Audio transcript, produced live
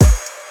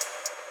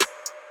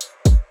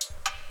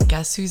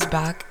guess who's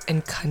back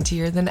and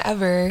cuntier than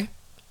ever?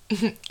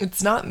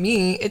 It's not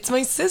me, it's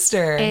my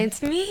sister.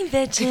 It's me,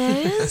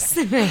 bitches.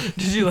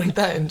 Did you like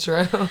that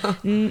intro?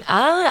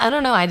 I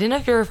don't know. I didn't know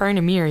if you were referring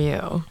to me or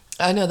you.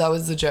 I know, that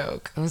was the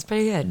joke. It was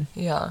pretty good.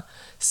 Yeah.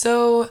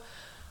 So,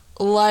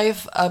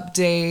 life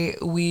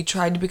update. We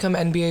tried to become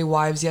NBA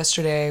wives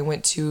yesterday. I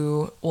went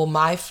to,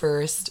 my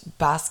first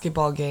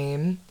basketball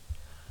game.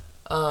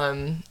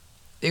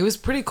 It was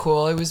pretty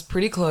cool. It was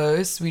pretty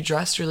close. We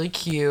dressed really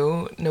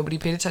cute. Nobody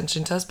paid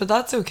attention to us, but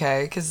that's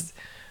okay because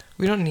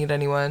we don't need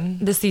anyone.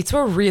 The seats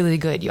were really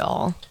good,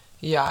 y'all.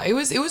 Yeah, it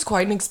was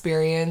quite an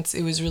experience.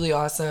 It was really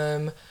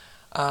awesome.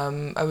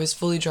 I was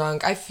fully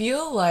drunk. I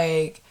feel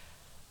like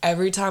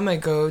every time I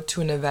go to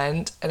an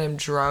event and I'm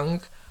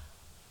drunk,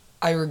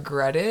 I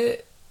regret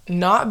it.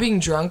 Not being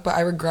drunk, but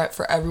I regret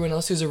for everyone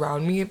else who's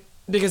around me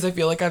because I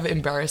feel like I've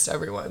embarrassed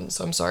everyone.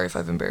 So I'm sorry if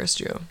I've embarrassed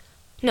you.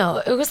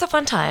 No, it was a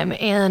fun time,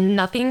 and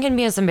nothing can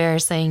be as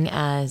embarrassing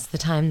as the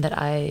time that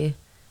I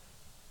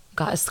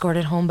got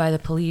escorted home by the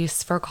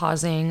police for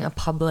causing a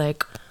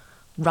public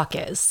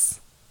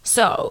ruckus.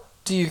 So,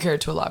 do you care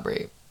to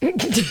elaborate? For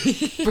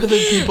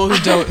the people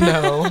who don't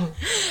know.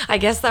 I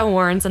guess that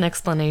warrants an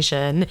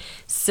explanation.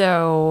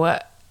 So,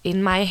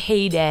 in my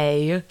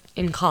heyday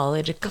in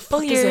college, a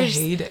couple years... What is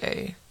a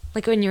heyday?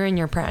 Like when you're in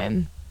your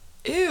prime.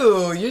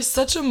 Ew, you're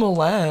such a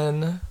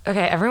Milan.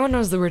 Okay, everyone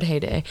knows the word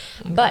heyday.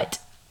 But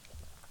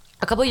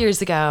a couple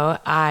years ago,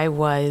 I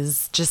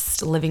was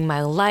just living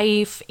my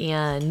life,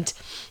 and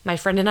my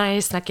friend and I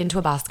snuck into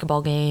a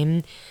basketball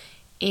game,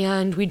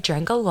 and we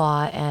drank a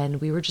lot,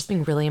 and we were just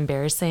being really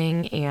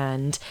embarrassing,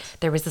 and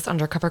there was this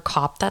undercover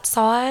cop that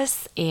saw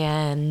us,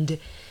 and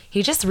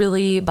he just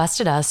really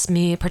busted us,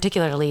 me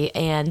particularly,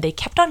 and they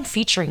kept on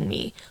featuring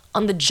me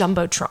on the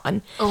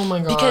Jumbotron. Oh my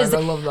God, because I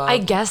love that. I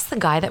guess the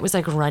guy that was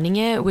like running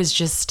it was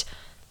just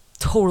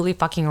totally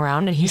fucking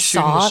around, and he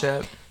saw...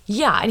 Shit.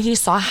 Yeah, and he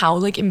saw how,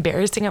 like,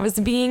 embarrassing I was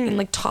being and,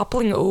 like,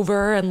 toppling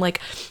over and, like,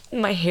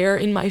 my hair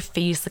in my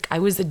face. Like, I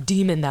was a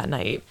demon that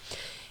night.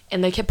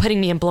 And they kept putting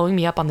me and blowing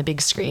me up on the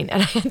big screen.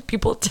 And I had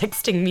people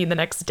texting me the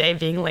next day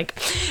being like,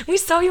 we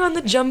saw you on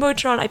the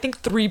Jumbotron. I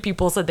think 3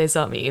 people said they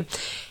saw me.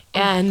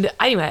 And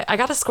anyway, I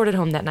got escorted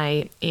home that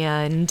night,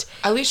 and...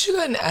 At least you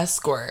got an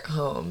escort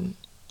home.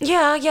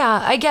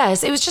 Yeah, I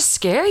guess. It was just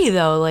scary,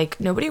 though. Like,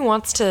 nobody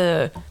wants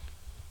to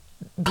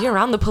be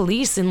around the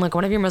police in like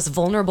one of your most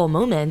vulnerable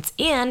moments,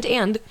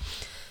 and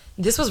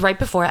this was right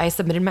before I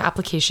submitted my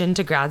application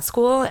to grad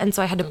school, and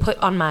so I had to put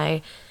on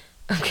my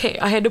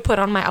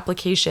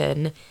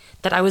application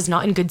that I was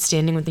not in good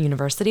standing with the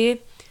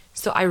university,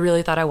 so I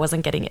really thought I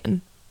wasn't getting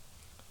in.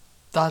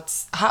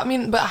 But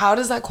how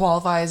does that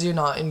qualify as you're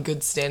not in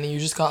good standing? You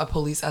just got a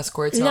police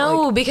escort.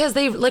 Because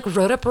they like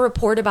wrote up a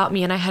report about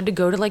me, and I had to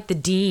go to like the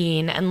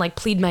dean and like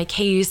plead my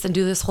case and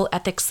do this whole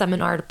ethics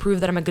seminar to prove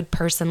that I'm a good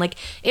person. Like,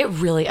 it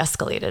really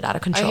escalated out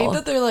of control. I hate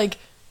that they're like,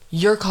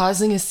 you're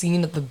causing a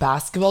scene at the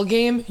basketball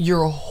game.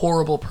 You're a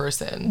horrible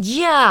person.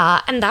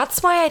 Yeah, and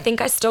that's why I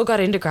think I still got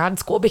into grad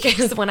school,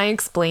 because when I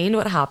explained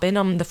what happened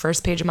on the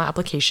first page of my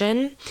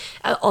application,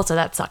 also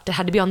that sucked. It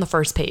had to be on the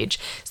first page.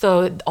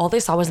 So all they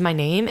saw was my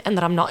name and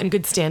that I'm not in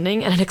good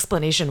standing and an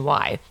explanation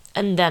why.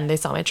 And then they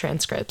saw my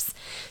transcripts.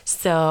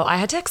 So I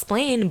had to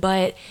explain,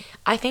 but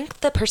I think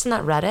the person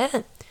that read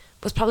it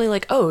was probably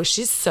like, oh,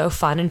 she's so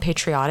fun and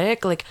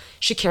patriotic. Like,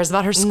 she cares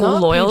about her school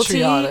loyalty.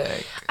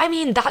 Patriotic. I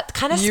mean, that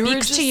kind of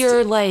speaks to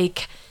your,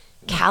 like,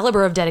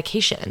 caliber of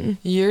dedication.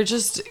 You're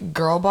just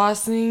girl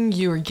bossing,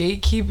 you were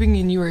gatekeeping,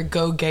 and you were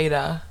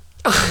go-gata.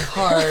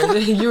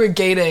 Hard. You were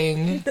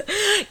gating.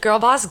 Girl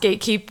boss,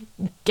 gatekeep,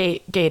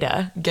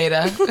 gata.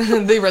 Gata.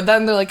 They read that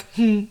and they're like,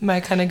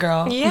 my kind of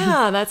girl.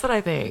 Yeah, that's what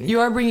I think.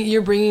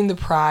 You're bringing the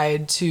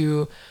pride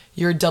to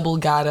your double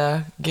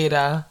gata.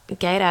 Gata, go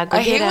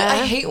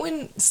I hate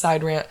when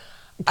side rant.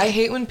 I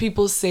hate when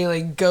people say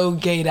like go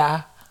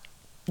gata.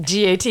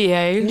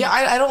 Gata. Yeah,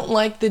 I don't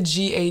like the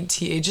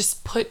gata.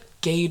 Just put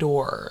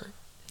gator.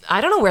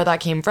 I don't know where that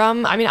came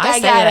from. I mean, I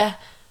say it.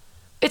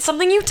 It's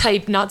something you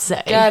type, not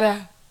say.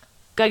 Gata.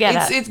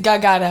 Gagata. It's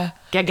gagata.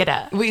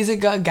 Gagata. Wait, is it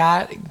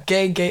gag?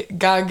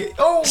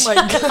 Oh my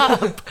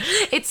God.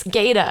 It's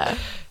gata.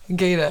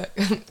 Gata.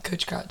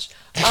 Coach Crotch.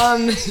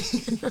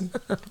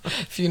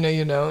 If you know,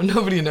 you know.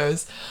 Nobody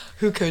knows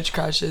who Coach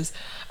Crotch is.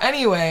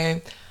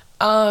 Anyway,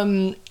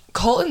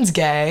 Colton's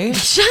gay.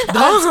 Shut up.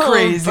 That's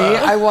crazy.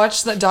 I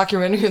watched that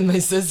documentary with my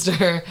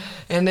sister,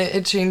 and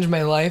it changed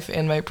my life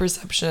and my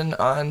perception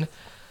on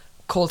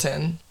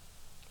Colton.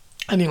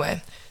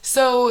 Anyway,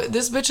 so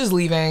this bitch is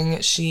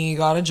leaving. She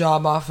got a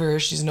job offer.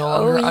 She's no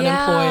longer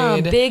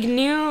unemployed. Big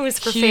news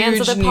for Huge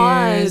fans of the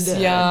pod. News.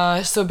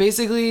 Yeah. So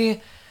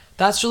basically,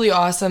 that's really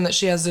awesome that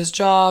she has this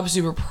job.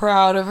 Super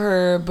proud of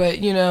her. But,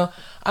 you know,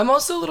 I'm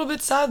also a little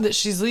bit sad that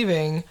she's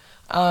leaving.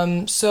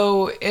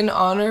 So in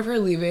honor of her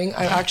leaving,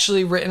 I've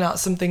actually written out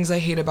some things I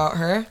hate about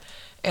her.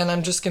 And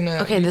I'm just going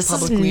to this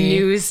is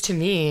news to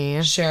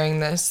me. Sharing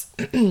this.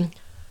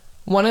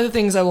 One of the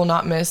things I will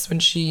not miss when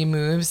she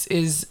moves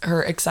is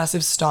her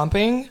excessive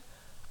stomping.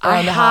 I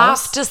around the have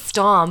house. to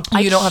stomp.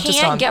 You don't have to I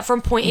can't stomp. get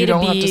from point You A to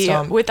don't have to B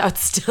stomp. without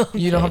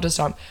stomping. You don't have to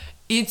stomp.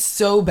 It's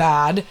so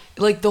bad.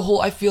 Like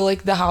I feel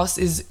like the house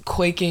is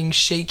quaking,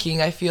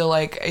 shaking. I feel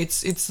like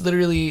it's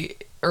literally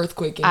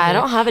earthquaking. I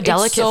don't have a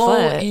delicate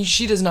foot.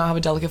 She does not have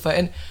a delicate foot.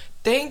 And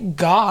thank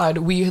God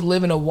we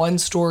live in a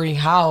 1-story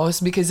house,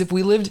 because if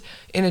we lived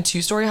in a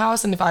 2-story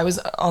house and if I was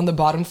on the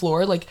bottom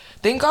floor, like,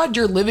 thank God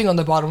you're living on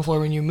the bottom floor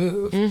when you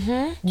move.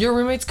 Mm-hmm. Your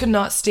roommates could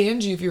not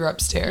stand you if you were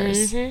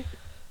upstairs. Mm-hmm.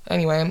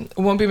 Anyway,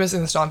 won't be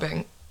missing the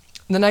stomping.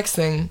 The next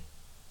thing,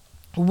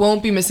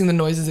 won't be missing the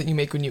noises that you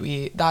make when you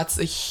eat. That's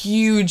a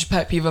huge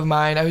pet peeve of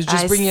mine. I was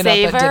just bringing it up at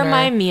dinner. Savor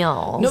my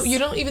meals. No, you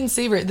don't even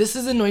savor it. This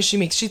is the noise she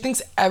makes. She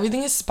thinks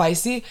everything is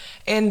spicy,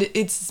 and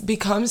it's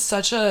become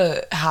such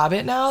a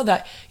habit now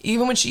that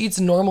even when she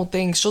eats normal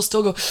things, she'll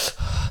still go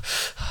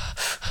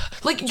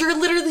like, you're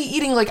literally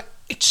eating like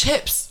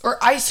chips or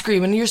ice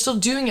cream and you're still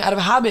doing it out of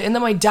habit. And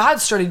then my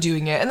dad started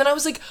doing it, and then I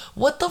was like,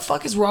 what the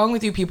fuck is wrong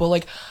with you people?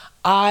 Like,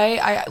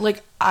 I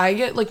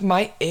get like,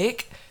 my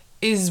ick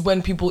is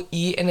when people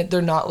eat and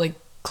they're not like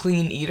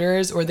clean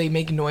eaters, or they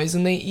make noise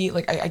when they eat.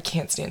 Like, I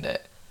can't stand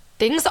it.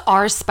 Things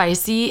are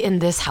spicy in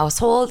this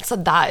household, so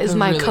that is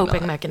my really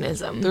coping not.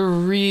 mechanism. They're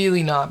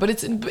really not, but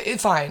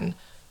it's fine.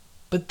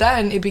 But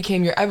then it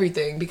became your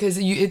everything because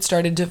it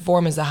started to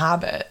form as a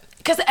habit.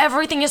 Because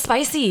everything is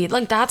spicy.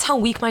 Like, that's how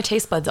weak my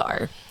taste buds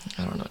are.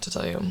 I don't know what to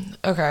tell you.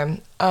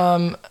 Okay.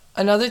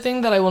 Another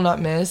thing that I will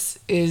not miss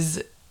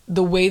is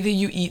the way that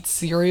you eat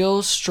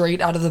cereal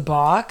straight out of the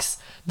box.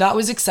 That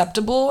was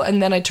acceptable,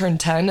 and then I turned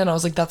 10 and I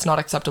was like, that's not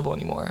acceptable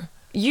anymore.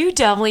 You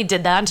definitely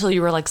did that until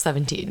you were like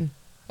 17.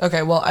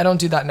 Okay, well, I don't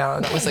do that now.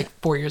 That was like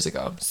 4 years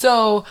ago.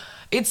 So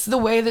it's the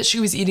way that she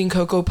was eating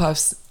Cocoa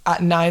Puffs at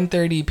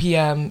 9:30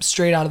 p.m.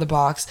 straight out of the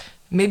box.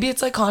 Maybe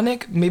it's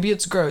iconic, maybe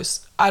it's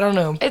gross. I don't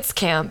know. It's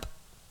camp.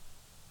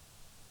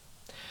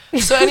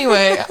 So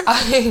anyway,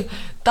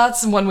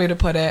 that's one way to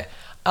put it.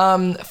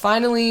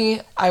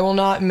 Finally, I will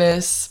not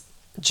miss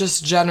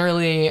just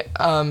generally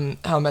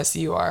how messy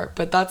you are,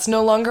 but that's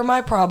no longer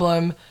my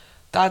problem.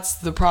 That's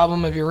the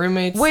problem of your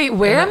roommates. Wait,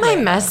 where am I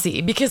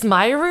messy? Because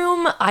my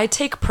room, I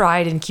take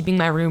pride in keeping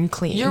my room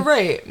clean. You're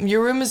right.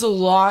 Your room is a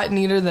lot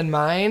neater than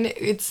mine.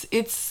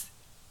 It's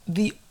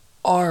the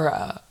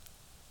aura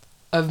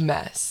of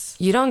mess.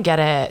 You don't get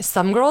it.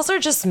 Some girls are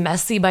just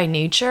messy by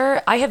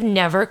nature. I have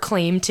never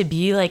claimed to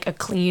be like a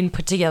clean,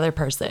 put together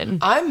person.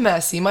 I'm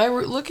messy.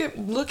 Look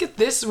at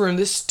this room,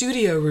 this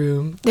studio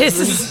room. This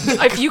is,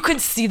 if you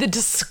could see the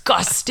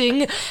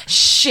disgusting,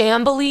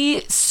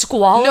 shambly,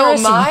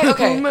 squalorous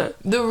room.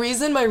 The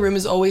reason my room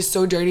is always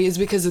so dirty is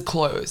because of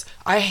clothes.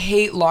 I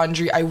hate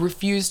laundry. I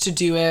refuse to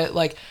do it.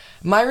 Like,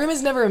 my room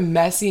is never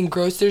messy and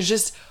gross. There's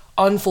just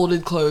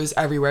unfolded clothes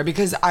everywhere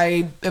because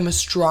I am a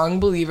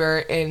strong believer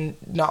in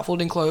not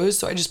folding clothes.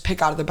 So I just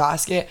pick out of the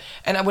basket,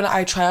 and when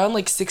I try on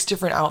like 6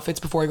 different outfits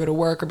before I go to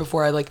work or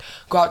before I like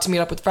go out to meet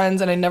up with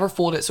friends, and I never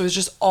fold it, so it's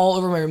just all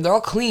over my room. They're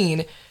all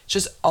clean, it's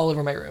just all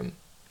over my room,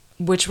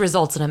 which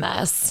results in a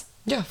mess.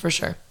 Yeah, for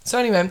sure. So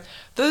anyway,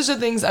 those are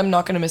things I'm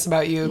not gonna miss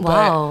about you.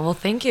 Wow, well,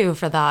 thank you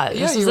for that.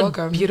 Yeah, this was you're a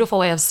welcome. Beautiful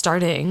way of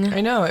starting. I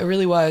know, it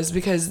really was,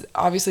 because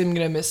obviously I'm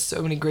gonna miss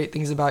so many great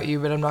things about you,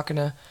 but I'm not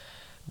gonna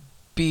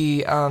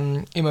be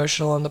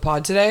emotional on the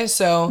pod today.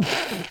 So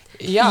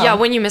yeah,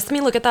 when you miss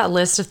me, look at that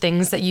list of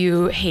things that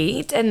you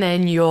hate, and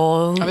then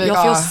you'll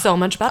feel so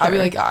much better. I'll be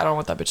like, I don't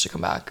want that bitch to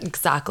come back.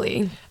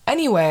 Exactly.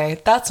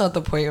 Anyway, that's not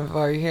the point of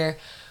why we're here.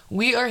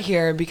 We are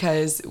here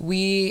because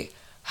we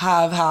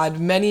have had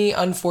many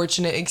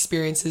unfortunate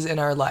experiences in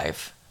our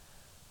life.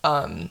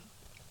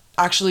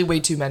 Actually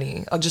way too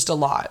many, just a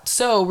lot.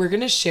 So we're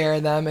gonna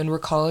share them, and we're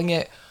calling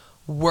it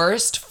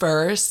worst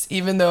first,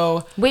 even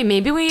though wait,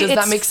 maybe does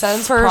that make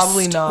sense?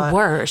 Probably not.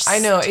 Worst. I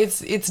know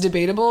it's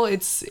debatable.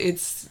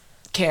 It's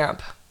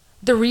camp.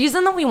 The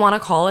reason that we want to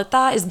call it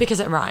that is because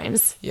it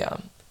rhymes. Yeah.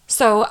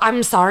 So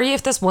I'm sorry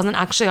if this wasn't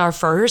actually our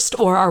first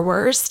or our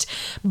worst,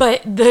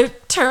 but the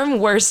term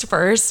worst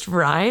first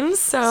rhymes.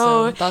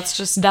 So that's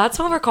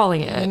what we're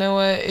calling it. You know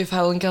what? If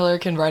Helen Keller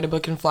can write a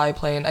book and fly a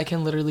plane, I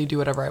can literally do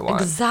whatever I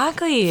want.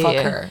 Exactly. Fuck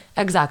her.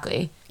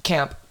 Exactly.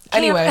 Camp.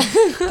 Anyway,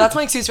 that's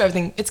my excuse for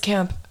everything. It's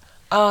camp.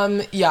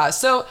 Yeah,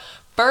 so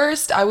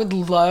first I would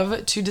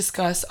love to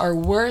discuss our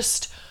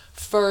worst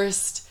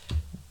first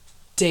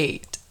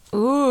date.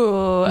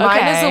 Ooh, okay.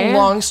 Mine is a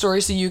long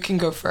story, so you can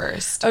go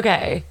first.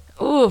 Okay.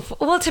 Oof.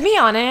 Well, to be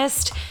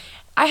honest,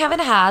 I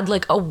haven't had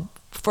like a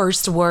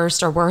first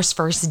worst or worst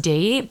first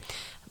date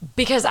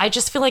because I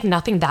just feel like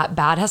nothing that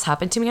bad has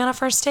happened to me on a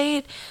first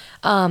date.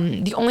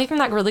 The only thing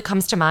that really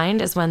comes to mind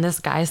is when this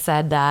guy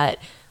said that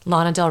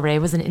Lana Del Rey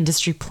was an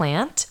industry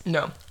plant.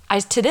 No. I,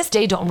 to this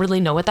day, don't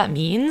really know what that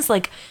means.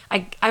 Like,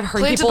 I've heard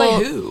Planted people...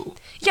 by who?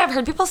 Yeah, I've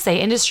heard people say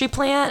industry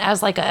plant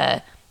as like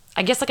a...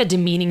 I guess like a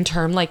demeaning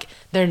term, like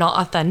they're not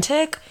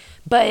authentic.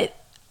 But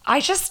I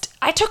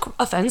took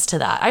offense to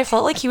that. I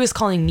felt like he was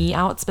calling me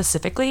out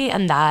specifically,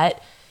 and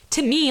that,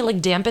 to me,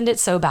 like dampened it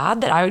so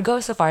bad that I would go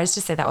so far as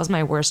to say that was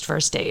my worst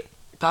first date.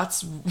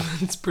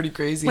 It's pretty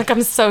crazy. Like,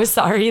 I'm so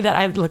sorry that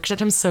I looked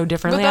at him so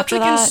differently after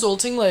that. But that's like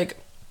insulting, like...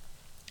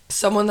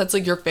 someone that's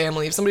like your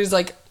family, if somebody's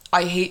like,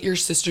 I hate your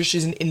sister,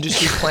 she's an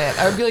industry plant,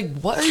 I would be like,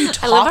 what are you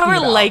talking I love how we're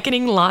about?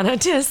 likening Lana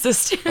to a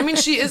sister. I mean,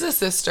 she is a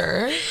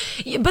sister.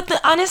 Yeah,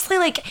 but honestly,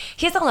 like,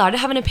 he's allowed to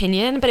have an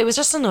opinion, but it was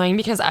just annoying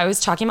because I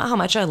was talking about how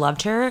much I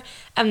loved her,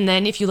 and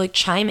then if you like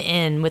chime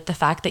in with the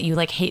fact that you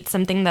like hate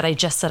something that I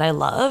just said I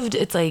loved,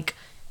 it's like,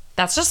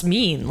 that's just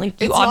mean.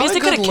 Like, you It's not obviously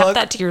a good could have kept look.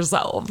 that to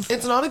yourself.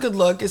 It's not a good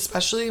look,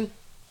 especially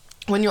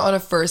when you're on a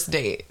first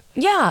date.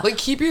 Yeah. Like,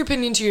 keep your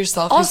opinion to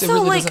yourself because Also, it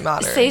really like, doesn't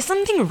matter. say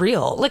something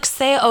real. Like,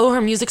 say, oh, her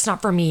music's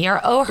not for me,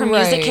 or oh, her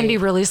music Right. can be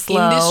really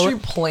slow. Industry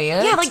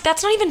plant? Yeah, like,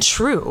 that's not even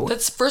true.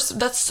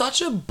 That's such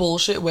a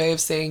bullshit way of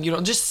saying you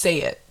don't. Just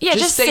say it. Yeah,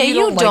 just say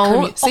you like her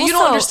don't. say you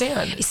don't Also,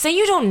 understand. Say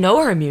you don't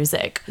know her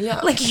music.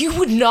 Yeah. Like, you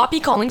would not be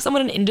calling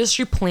someone an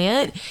industry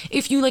plant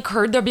if you like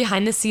heard their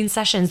behind the scenes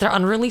sessions, their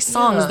unreleased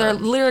songs, Yeah. their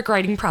lyric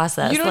writing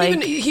process. You don't like,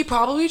 even. He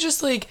probably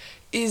just like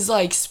is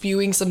like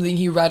spewing something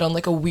he read on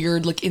like a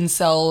weird like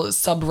incel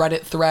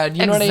subreddit thread.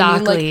 You know what I mean?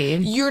 Exactly.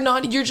 Like you're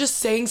not. You're just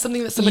saying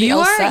something that somebody you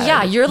else are, said.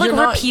 yeah, you're like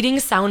not- repeating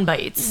sound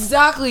bites.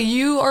 Exactly.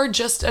 You are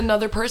just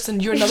another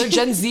person. You're another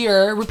Gen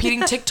Zer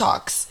repeating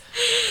TikToks.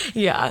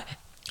 Yeah.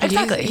 And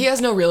Exactly. He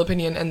has no real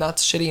opinion, and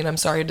that's shitty, and I'm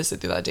sorry to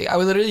sit through that date. I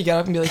would literally get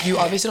up and be like, you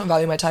obviously don't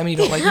value my time and you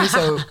don't like me,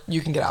 so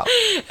you can get out.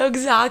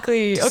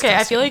 Exactly. Okay, I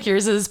Disgusting. feel like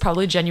yours is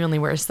probably genuinely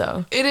worse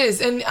though. It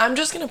is, and I'm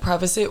just going to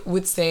preface it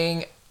with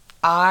saying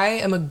I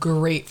am a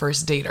great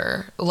first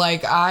dater.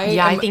 Like,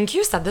 I think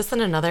you said this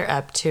in another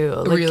ep too.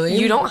 Like, Really?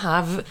 You don't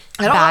have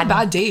I don't have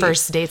bad dates.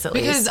 first dates at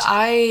because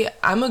least.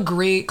 I'm a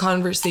great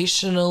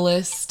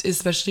conversationalist,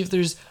 especially if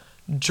there's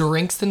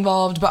drinks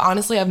involved. But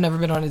honestly, I've never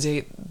been on a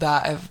date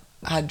that I've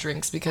had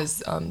drinks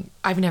because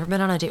I've never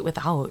been on a date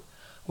without.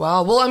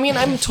 wow. Well, I mean,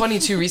 I'm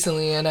 22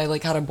 recently, and I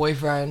like had a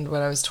boyfriend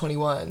when I was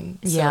 21.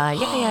 So,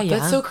 Yeah.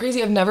 That's so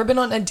crazy. I've never been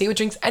on a date with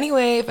drinks.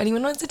 Anyway, if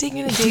anyone wants to take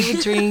me on a date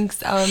with drinks,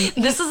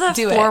 This is a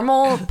do it.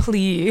 formal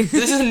plea.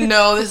 This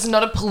is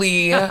not a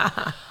plea.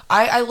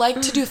 I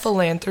like to do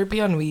philanthropy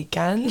on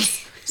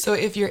weekends. So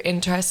if you're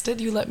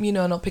interested, you let me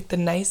know and I'll pick the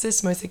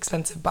nicest, most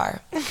expensive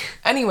bar.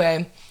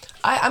 Anyway,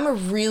 I'm a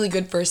really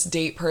good first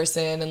date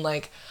person, and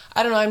like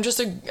I don't know,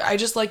 I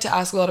just like to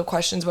ask a lot of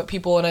questions about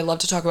people, and I love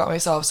to talk about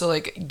myself. So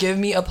like give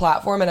me a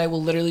platform and I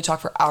will literally talk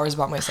for hours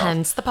about myself.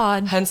 Hence the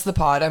pod. Hence the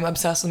pod. I'm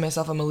obsessed with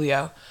myself. I'm a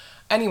Leo.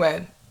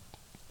 Anyway,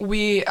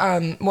 we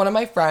one of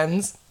my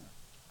friends,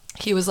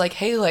 he was like,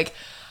 hey, like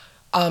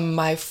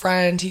my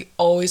friend, he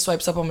always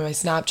swipes up on my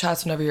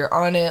Snapchats whenever you're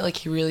on it. Like,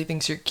 he really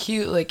thinks you're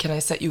cute. Like, can I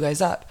set you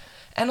guys up?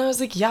 And I was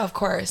like, yeah, of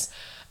course.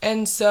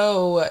 And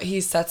so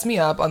he sets me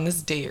up on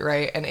this date,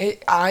 right? And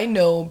I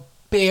know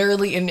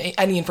barely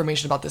any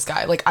information about this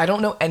guy. Like, I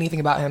don't know anything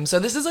about him. So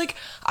this is like,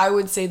 I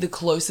would say the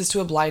closest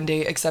to a blind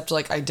date, except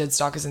like I did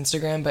stalk his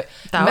Instagram. But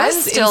That men's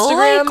was still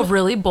Instagram, like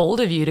really bold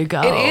of you to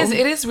go. it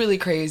is really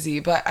crazy.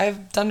 But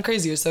I've done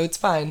crazier, so it's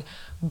fine.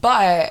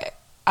 But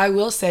I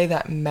will say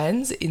that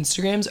men's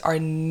Instagrams are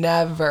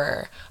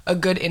never a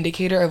good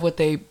indicator of what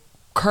they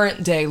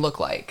current day look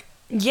like.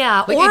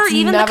 Yeah, Like, or it's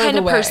even the never kind the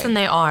of way. person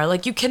they are.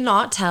 Like, you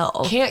cannot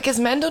tell. Can't, because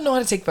men don't know how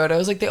to take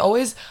photos. Like,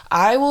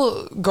 I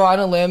will go on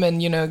a limb and,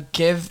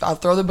 I'll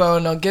throw the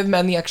bone, I'll give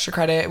men the extra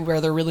credit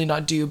where they're really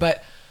not due,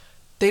 but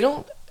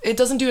it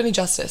doesn't do any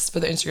justice for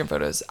the Instagram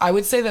photos. I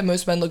would say that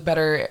most men look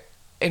better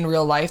in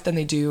real life than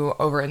they do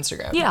over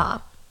Instagram. Yeah.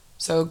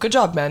 So, good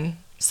job, men.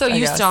 So I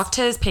you guess. stalked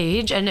his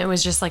page and it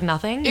was just like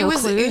nothing? No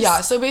clues? Yeah,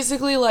 so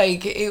basically,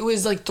 like, it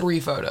was like 3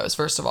 photos,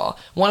 first of all.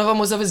 One of them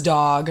was of his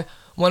dog.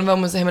 One of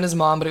them was him and his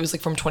mom, but it was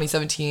like from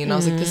 2017. I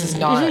was like, this is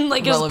not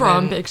Like his relevant.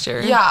 prom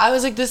picture. Yeah, I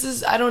was like,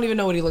 I don't even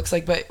know what he looks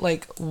like, but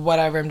like,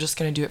 whatever, I'm just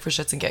gonna do it for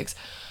shits and gigs.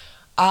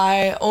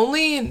 I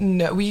only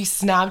know, we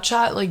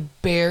Snapchat like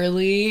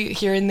barely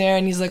here and there,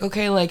 and he's like,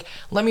 okay, like,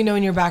 let me know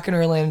when you're back in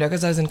Orlando,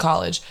 because I was in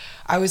college.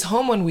 I was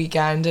home one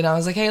weekend, and I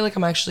was like, hey, like,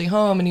 I'm actually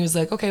home, and he was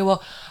like, okay,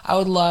 well, I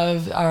would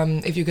love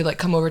if you could like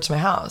come over to my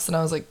house. And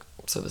I was like,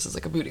 so this is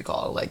like a booty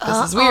call, like, this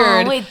is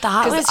weird. Wait,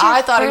 that 'Cause was your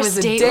I thought it first was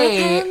a date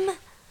date. with him?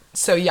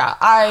 So yeah,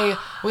 I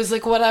was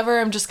like, whatever,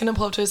 I'm just gonna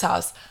pull up to his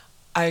house.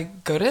 I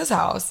go to his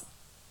house,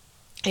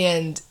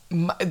 and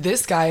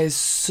this guy is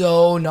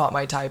so not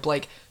my type,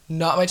 like,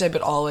 not my type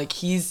at all. Like,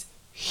 he's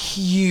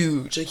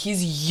huge, like,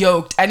 he's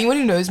yoked. Anyone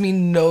who knows me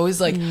knows,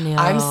 like,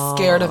 I'm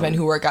scared of men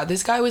who work out.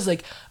 This guy was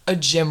like a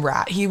gym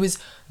rat. He was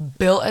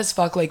built as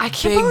fuck, like, I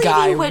can't big believe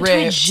guy, you went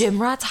ripped. to a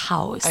gym rat's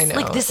house. I know,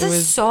 Like, this it is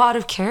was- so out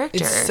of character.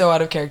 It's so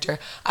out of character.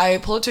 I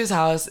pull up to his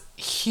house,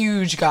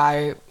 huge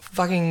guy,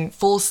 fucking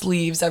full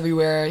sleeves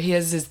everywhere. He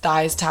has his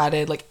thighs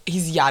tatted, like,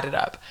 he's yadded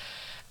up.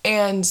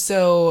 And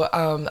so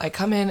I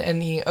come in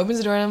and he opens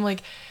the door and I'm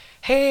like,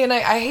 hey, and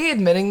I hate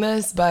admitting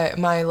this, but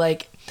my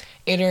like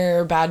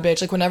inner bad bitch.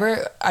 Like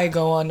whenever I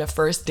go on a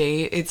first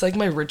date, it's like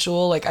my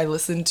ritual. Like I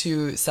listen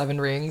to Seven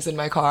Rings in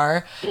my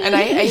car, and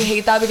I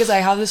hate that because I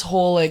have this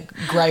whole like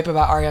gripe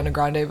about Ariana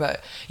Grande,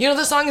 but you know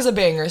the song is a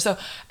banger. So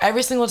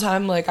every single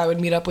time like I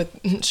would meet up with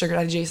Sugar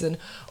Daddy Jason,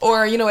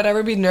 or you know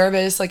whatever, be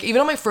nervous. Like even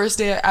on my first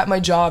day at my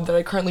job that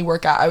I currently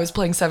work at, I was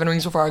playing Seven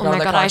Rings before I got Oh on my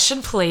the god, car. I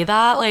should play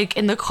that like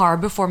in the car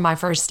before my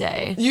first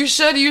day. You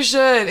should.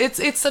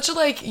 It's such a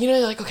like, you know,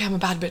 like, okay, I'm a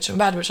bad bitch,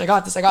 I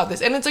got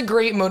this. And it's a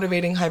great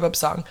motivating hype up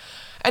song.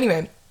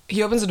 Anyway,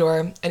 he opens the door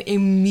and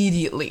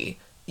immediately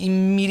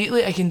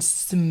I can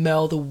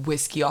smell the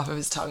whiskey off of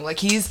his tongue. Like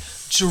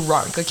he's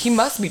drunk. Like he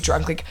must be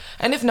drunk. Like,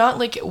 and if not,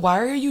 like, why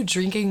are you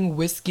drinking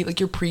whiskey? Like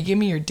you're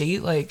pre-gaming your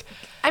date? Like,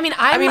 I'm a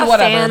whatever,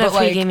 fan of but,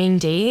 like, pre-gaming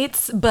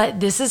dates, but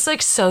this is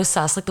like so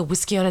sus. Like the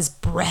whiskey on his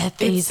breath,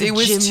 and he's a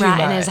was gym too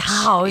rat in his much.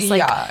 house. Like,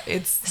 Yeah,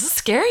 it's this is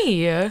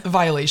scary.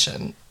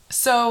 violation.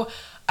 So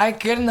I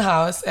get in the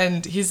house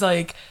and he's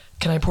like,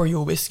 can I pour you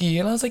a whiskey?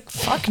 And I was like,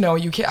 fuck no,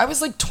 you can't. I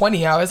was like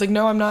 20. I was like,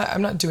 no, I'm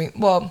not doing,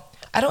 well,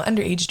 I don't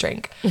underage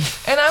drink.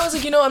 And I was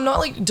like, you know, I'm not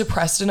like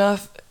depressed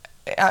enough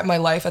at my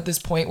life at this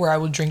point where I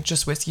will drink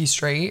just whiskey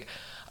straight.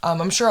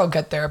 I'm sure I'll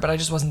get there, but I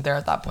just wasn't there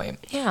at that point.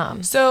 Yeah.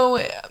 So,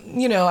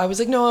 you know, I was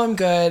like, no, I'm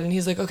good. And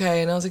he's like,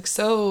 okay. And I was like,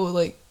 so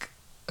like,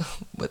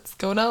 what's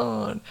going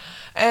on?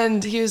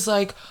 And he was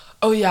like,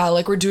 oh yeah,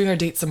 like we're doing our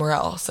date somewhere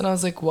else. And I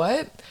was like,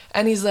 what?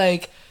 And he's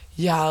like,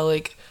 yeah,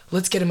 like,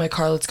 let's get in my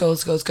car, let's go.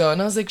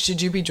 And I was like,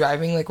 should you be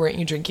driving? Like, weren't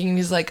you drinking? And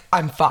he's like,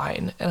 I'm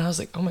fine. And I was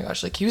like, oh my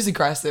gosh, like, he was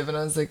aggressive. And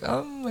I was like,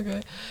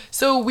 okay.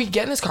 So we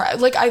get in his car.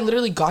 Like, I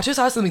literally got to his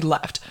house and we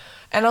left.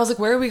 And I was like,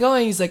 where are we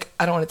going? He's like,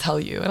 I don't want to tell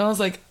you. And I was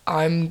like,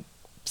 I'm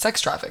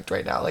sex trafficked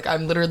right now. Like,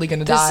 I'm literally going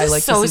to die.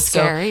 Like, so this is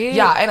scary.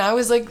 Yeah. And I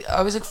was like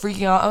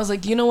freaking out. I was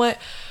like, you know what?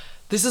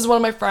 This is one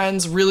of my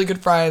friends, really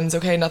good friends.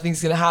 Okay,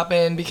 nothing's gonna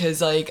happen because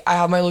like I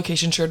have my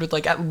location shared with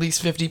like at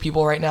least 50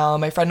 people right now.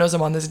 My friend knows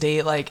I'm on this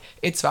date. Like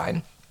it's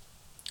fine.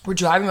 We're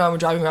driving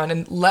around,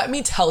 and let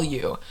me tell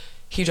you,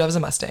 he drives a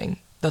Mustang.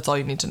 That's all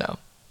you need to know.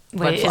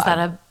 Wait, is that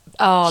a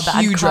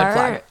bad huge car?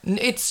 red flag?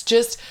 It's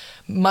just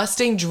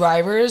Mustang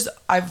drivers,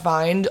 I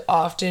find,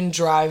 often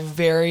drive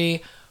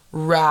very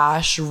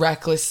rash,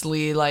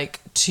 recklessly, like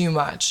too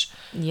much.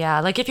 Yeah,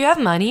 like if you have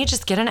money,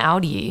 just get an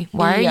Audi.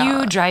 Why are Yeah.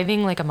 you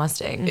driving like a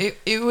Mustang?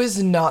 It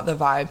was not the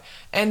vibe.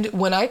 And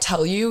when I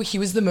tell you, he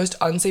was the most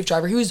unsafe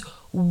driver. He was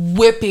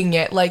whipping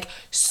it like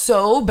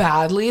so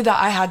badly that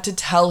I had to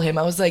tell him.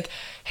 I was like,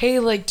 hey,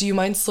 like, do you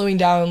mind slowing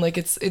down? Like,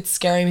 it's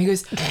scaring me. He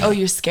goes, oh,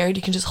 you're scared?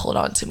 You can just hold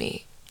on to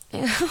me.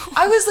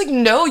 I was like,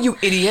 no, you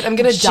idiot. I'm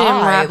gonna Gym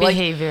die. rat Like,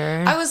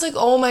 behavior. I was like,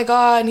 oh my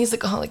God. And he's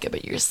like, oh, like, yeah,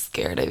 but you're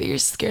scared of it. You're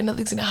scared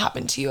nothing's gonna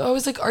happen to you. I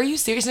was like, are you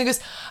serious? And he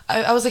goes,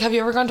 I was like, have you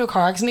ever gone to a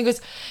car accident? He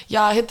goes,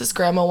 yeah, I hit this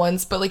grandma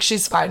once, but like,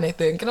 she's fine, I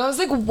think. And I was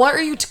like, what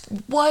are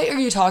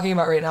you talking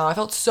about right now? I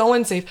felt so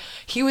unsafe.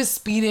 He was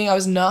speeding. I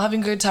was not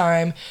having a good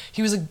time.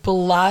 He was like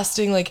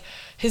blasting like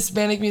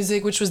Hispanic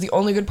music, which was the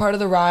only good part of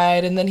the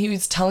ride. And then he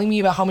was telling me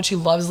about how much he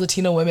loves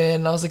Latino women.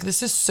 And I was like,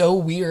 this is so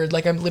weird.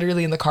 Like, I'm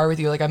literally in the car with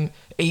you. Like, I'm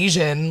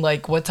Asian.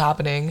 Like, what's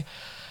happening?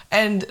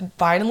 And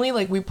finally,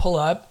 like, we pull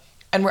up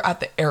and we're at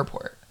the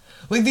airport.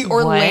 Like, the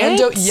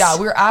Orlando. What? Yeah,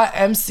 we're at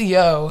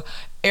MCO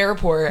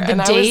airport. The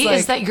and I was date like,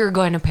 is that you're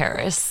going to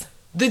Paris.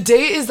 the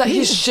date is that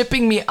he's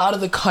shipping me out of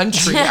the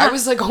country. I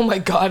was like, oh my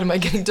God, am I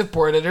getting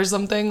deported or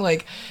something?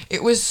 Like,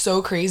 it was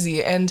so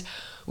crazy. And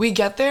we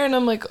get there and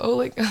I'm like, oh,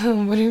 like, what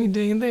are we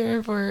doing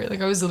there for? Like,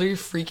 I was literally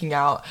freaking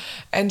out.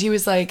 And he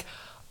was like,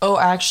 oh,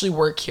 I actually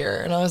work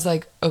here. And I was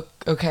like,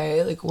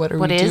 okay, like, what are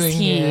we doing What is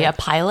he, here? a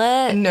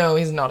pilot? No,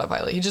 he's not a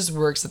pilot. He just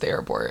works at the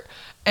airport.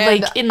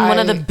 And Like in one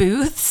of the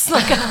booths?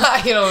 Like,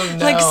 I don't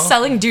know. like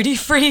selling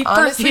duty-free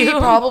Honestly, he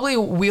perfume? probably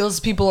wheels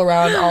people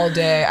around all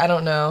day. I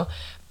don't know.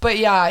 But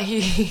yeah,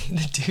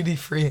 the duty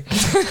free.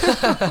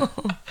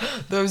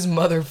 Those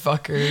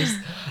motherfuckers.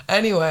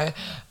 Anyway,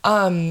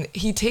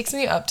 he takes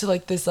me up to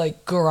like this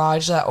like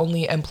garage that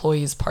only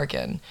employees park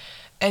in.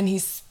 And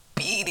he's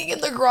speeding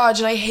in the garage.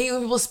 And I hate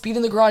when people speed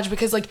in the garage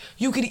because like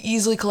you could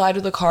easily collide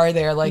with a car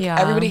there. Like Yeah.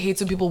 everybody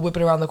hates when people whip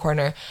it around the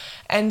corner.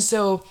 And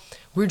so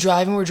we're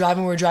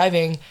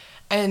driving.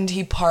 And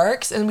he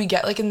parks and we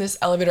get like in this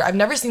elevator. I've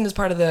never seen this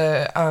part of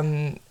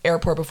the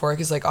airport before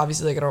because like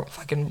obviously like I don't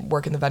fucking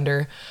work in the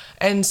vendor.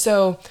 And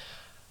so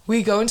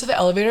we go into the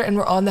elevator and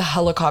we're on the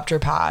helicopter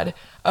pad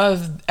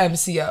of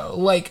MCO.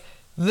 Like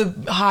the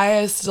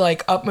highest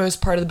like upmost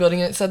part of the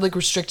building. And it said like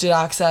restricted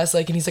access.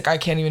 Like and he's like, I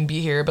can't even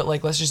be here, but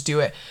like let's just do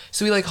it.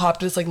 So we like hopped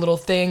this like little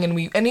thing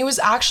and it was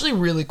actually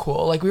really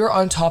cool. Like we were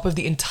on top of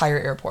the entire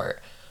airport.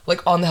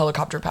 Like on the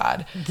helicopter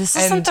pad. This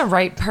isn't the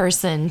right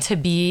person to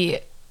be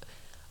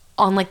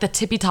on like the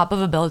tippy top of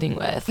a building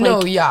with. Like,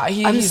 no, yeah,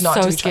 he's not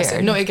so to be trusted.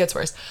 scared. No, it gets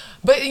worse.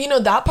 But you know,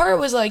 that part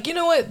was like, you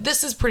know what,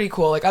 this is pretty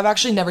cool. Like I've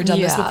actually never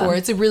done this Yeah. before.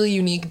 It's a really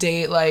unique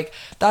date. Like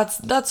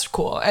that's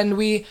cool. And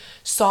we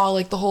saw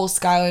like the whole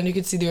skyline. You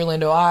could see the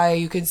Orlando Eye.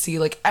 You could see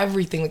like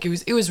everything. Like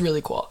it was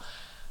really cool.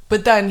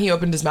 But then he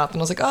opened his mouth and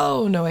I was like,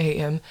 oh no, I hate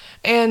him.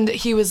 And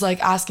he was like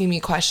asking me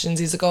questions.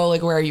 He's like, oh,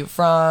 like where are you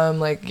from?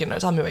 Like, you know,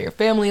 tell me about your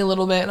family a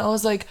little bit. And I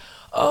was like,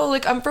 oh,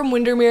 like, I'm from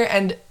Windermere,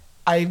 and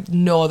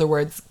no other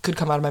words could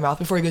come out of my mouth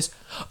before he goes,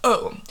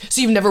 oh, so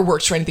you've never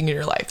worked for anything in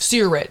your life, so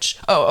you're rich.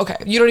 Oh, okay.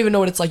 You don't even know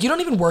what it's like. You don't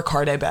even work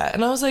hard, I bet.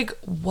 And I was like,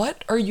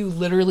 what are you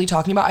literally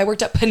talking about? I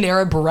worked at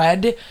Panera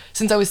Bread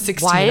since I was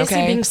 16. Why is he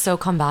being so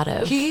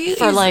combative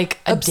for like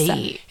a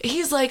date?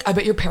 He's like, I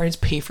bet your parents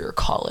pay for your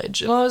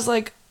college. And I was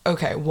like,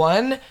 okay,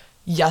 one,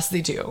 yes,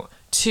 they do.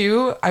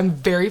 Two, I'm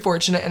very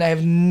fortunate, and I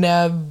have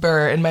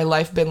never in my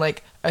life been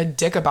like a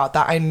dick about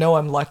that. I know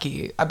I'm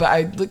lucky, but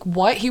I like,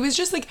 what? He was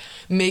just like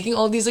making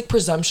all these like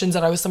presumptions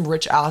that I was some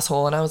rich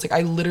asshole, and I was like,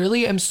 I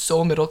literally am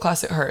so middle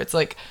class it hurts.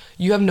 Like,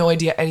 you have no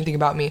idea anything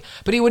about me.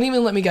 But he wouldn't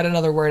even let me get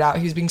another word out.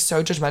 He was being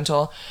so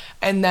judgmental.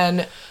 And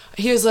then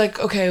he was like,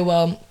 okay,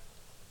 well,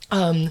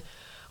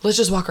 let's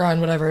just walk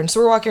around, whatever. And so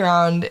we're walking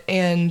around,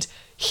 and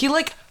he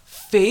like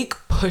fake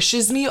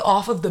pushes me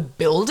off of the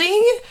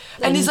building,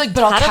 and he's like,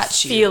 but I'll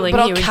catch you, but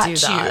I'll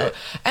catch you.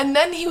 And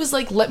then he was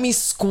like, let me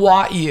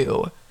squat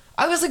you.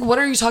 I was like, what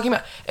are you talking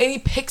about? And he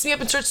picks me up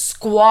and starts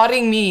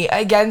squatting me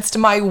against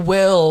my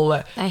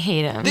will. I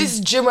hate him. This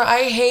gymmer,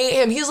 I hate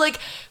him. He's like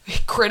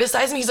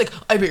criticizing me. He's like,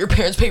 I bet your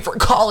parents pay for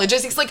college.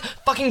 He's like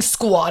fucking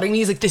squatting me.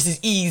 He's like, this is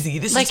easy.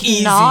 This is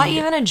easy. Not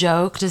even a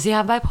joke. Does he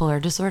have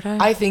bipolar disorder?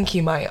 I think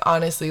he might,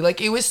 honestly.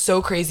 Like, it was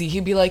so crazy.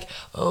 He'd be like,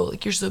 oh,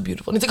 like, you're so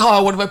beautiful. And he's like,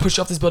 oh, what if I push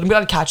you off this building?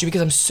 But I'd catch you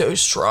because I'm so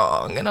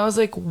strong. And I was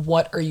like,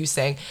 what are you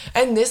saying?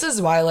 And this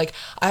is why, like,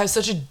 I have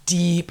such a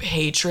deep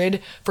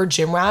hatred for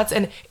gym rats.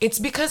 And it's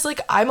because, like,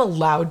 I'm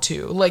allowed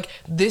to. Like,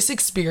 this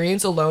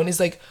experience alone is,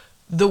 like,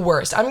 the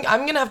worst. I'm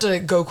gonna have to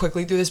go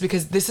quickly through this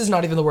because this is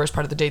not even the worst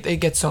part of the date.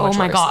 It gets so much worse. Oh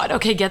my god.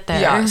 Okay, get there.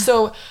 Yeah.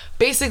 So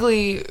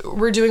basically,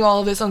 we're doing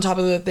all of this on top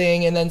of the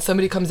thing, and then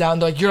somebody comes down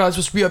and they're like, "You're not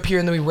supposed to be up here,"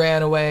 and then we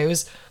ran away.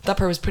 That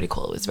part was pretty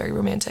cool. It was very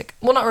romantic.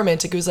 Well, not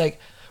romantic. It was like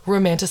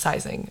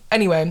romanticizing.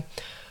 Anyway,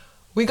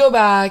 we go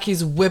back.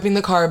 He's whipping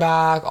the car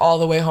back all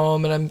the way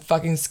home, and I'm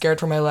fucking scared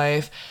for my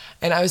life.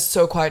 And I was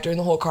so quiet during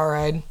the whole car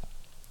ride.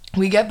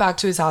 We get back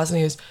to his house, and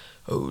he goes,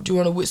 oh, do you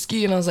want a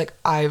whiskey? And I was like,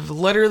 I've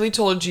literally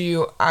told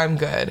you I'm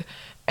good.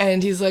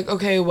 And he's like,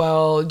 okay,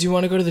 well, do you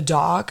want to go to the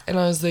dock? And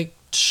I was like,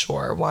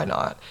 sure, why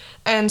not?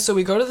 And so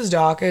we go to this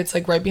dock. It's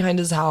like right behind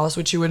his house,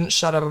 which he wouldn't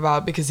shut up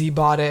about because he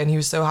bought it and he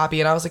was so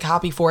happy. And I was like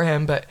happy for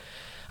him, but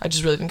I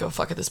just really didn't go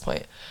fuck at this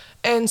point.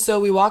 And so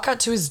we walk out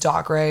to his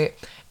dock, right?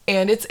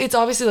 And it's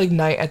obviously like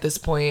night at this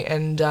point,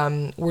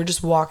 and we're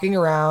just walking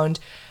around,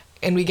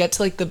 and we get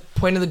to like the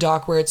point of the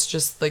dock where it's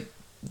just like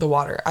the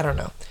water. I don't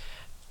know.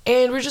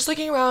 And we're just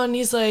looking around, and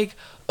he's like,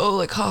 oh,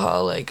 like,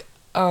 haha, like,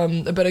 I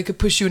bet I could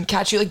push you and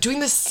catch you. Like, doing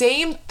the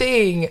same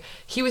thing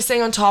he was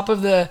saying on top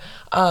of the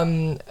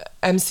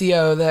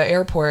MCO, the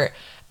airport.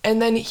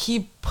 And then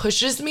he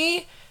pushes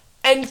me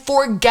and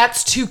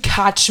forgets to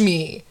catch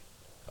me.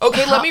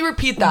 Okay, let me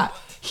repeat that.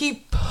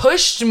 He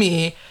pushed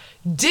me,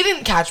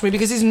 didn't catch me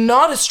because he's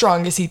not as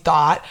strong as he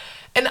thought.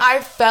 And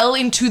I fell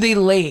into the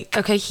lake.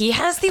 Okay, he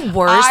has the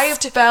worst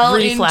reflexes. I fell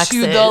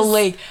into the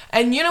lake.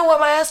 And you know what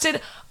my ass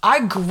did?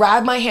 I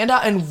grabbed my hand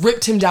out and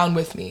ripped him down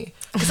with me.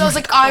 Because I was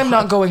like, I'm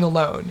not going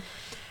alone.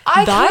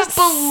 I can't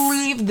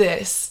believe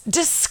this.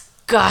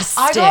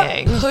 Disgusting.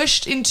 I got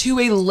pushed into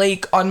a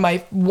lake on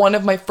one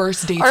of my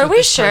first dates. Are with we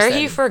this sure person.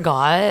 He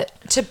forgot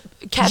to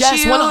catch you?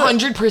 Yes,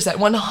 100%.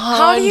 100%.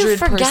 How do you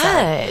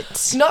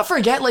forget? Not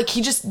forget, like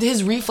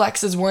his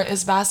reflexes weren't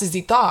as fast as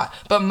he thought.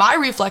 But my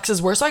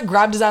reflexes were, so I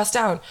grabbed his ass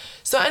down.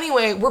 So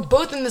anyway, we're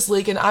both in this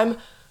lake, and I'm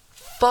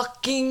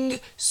fucking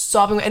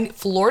sobbing. And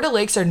Florida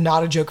lakes are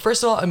not a joke.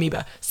 First of all,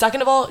 amoeba.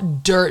 Second of all,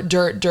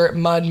 dirt,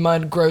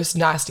 mud, gross,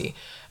 nasty.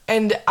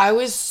 And I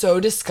was so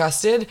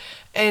disgusted,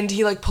 and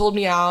he like pulled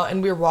me out,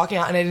 and we were walking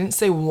out, and I didn't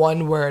say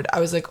one word. I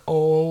was like,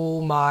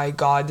 oh my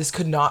god, this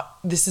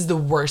is the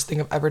worst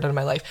thing I've ever done in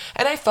my life.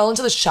 And I fell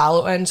into the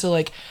shallow end, so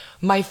like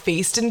my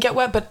face didn't get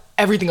wet, but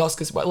everything else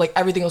was wet. Like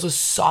everything else was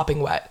sopping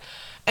wet.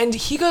 And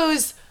he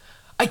goes,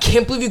 I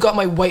can't believe you got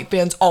my white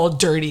Vans all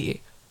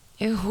dirty.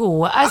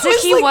 Ew, as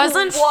if he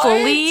wasn't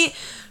what?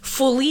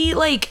 fully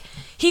like,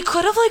 he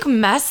could have like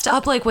messed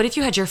up. Like, what if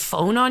you had your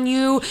phone on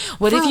you?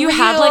 What if you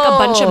had like a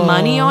bunch of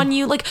money on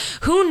you? Like,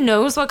 who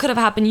knows what could have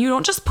happened? You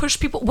don't just push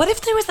people. What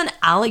if there was an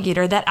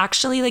alligator that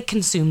actually like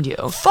consumed you?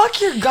 Fuck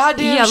your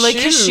goddamn shoes. Yeah, like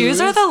his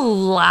shoes are the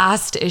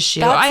last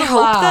issue. I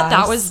hope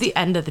that was the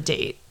end of the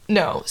date.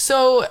 No.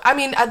 So, I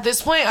mean, at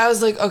this point, I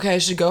was like, okay, I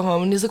should go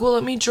home. And he's like, well,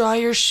 let me dry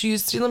your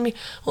shoes. So I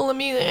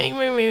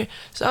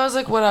was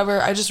like,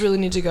 whatever. I just really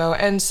need to go.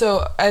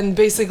 And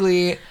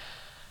basically,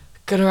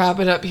 gonna wrap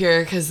it up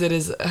here because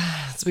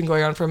it's been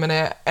going on for a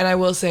minute. And I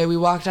will say, we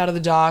walked out of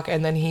the dock,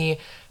 and then he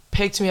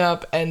picked me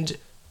up and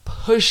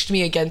pushed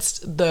me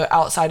against the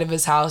outside of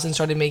his house and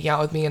started making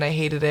out with me, and I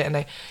hated it.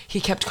 And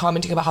he kept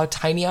commenting about how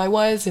tiny I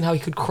was and how he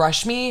could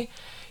crush me.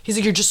 He's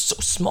like, you're just so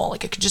small.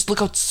 Like, I could just look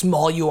how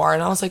small you are.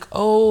 And I was like,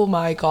 oh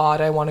my God,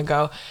 I want to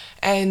go.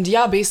 And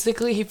yeah,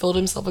 basically he filled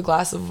himself a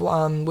glass of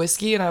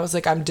whiskey, and I was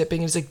like, I'm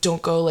dipping. He's like,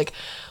 don't go. Like,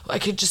 I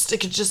could just,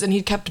 and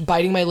he kept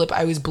biting my lip.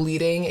 I was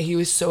bleeding. He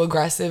was so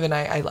aggressive, and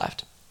I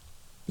left.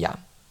 Yeah.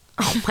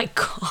 Oh my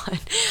God.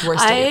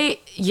 Worst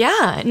date.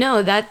 Yeah,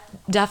 no, that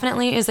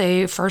definitely is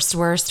a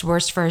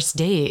worst first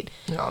date.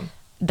 Yeah,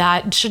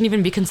 That shouldn't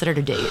even be considered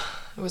a date.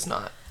 it was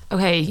not.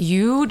 Okay,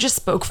 you just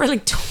spoke for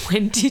like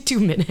 22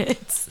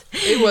 minutes.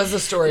 It was a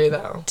story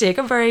though. Take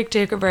a break.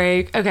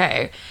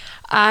 Okay,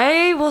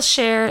 I will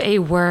share a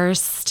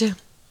worst,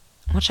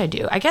 what should I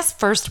do? I guess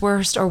first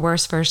worst or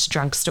worst first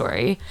drunk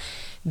story.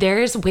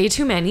 There's way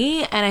too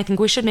many, and I think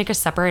we should make a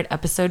separate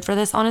episode for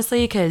this,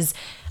 honestly, because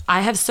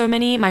I have so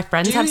many. My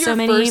friends have so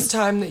many. First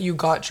time that you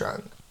got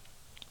drunk.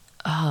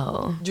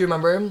 Oh. Do you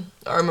remember?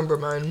 I remember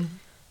mine.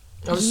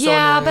 I was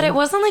Yeah, so but it annoying.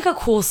 wasn't like a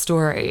cool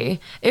story.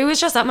 It was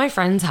just at my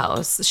friend's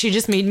house. She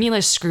just made me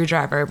like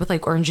screwdriver with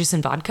like orange juice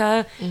and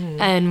vodka.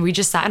 And we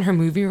just sat in her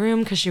movie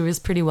room because she was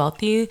pretty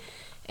wealthy.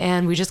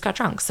 And we just got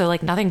drunk. So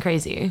like nothing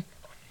crazy.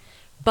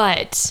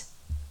 But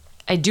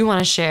I do want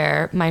to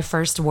share my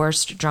first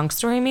worst drunk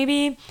story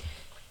maybe.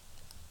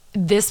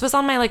 This was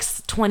on my like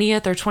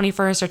 20th or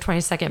 21st or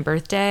 22nd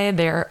birthday.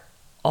 They're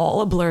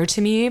all a blur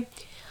to me.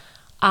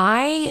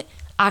 I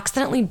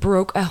accidentally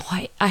broke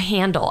a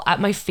handle at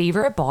my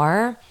favorite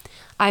bar.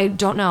 I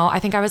don't know. I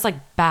think I was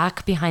like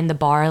back behind the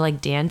bar,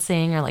 like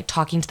dancing or like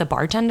talking to the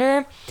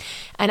bartender.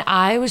 And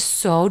I was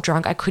so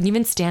drunk, I couldn't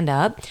even stand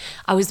up.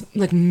 I was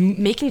like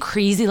making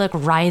crazy, like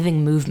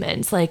writhing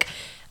movements. Like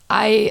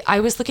I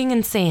was looking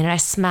insane, and I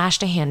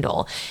smashed a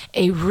handle.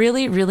 A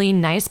really, really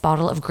nice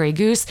bottle of Grey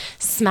Goose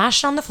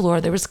smashed on the floor.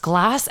 There was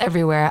glass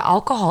everywhere,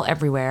 alcohol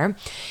everywhere.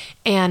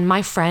 And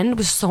my friend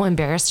was so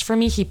embarrassed for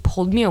me. He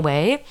pulled me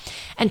away.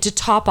 And to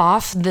top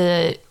off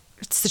the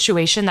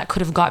situation that could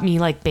have got me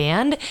like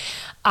banned,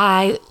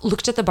 I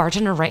looked at the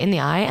bartender right in the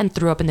eye and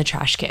threw up in the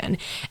trash can.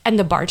 And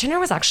the bartender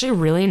was actually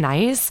really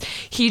nice.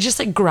 He just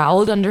like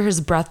growled under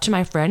his breath to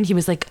my friend. He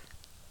was like,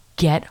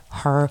 "Get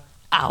her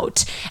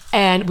out."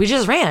 And we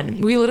just ran.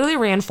 We literally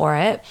ran for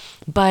it.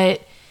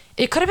 But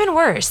it could have been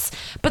worse.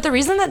 But the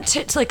reason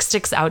that like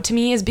sticks out to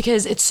me is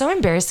because it's so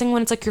embarrassing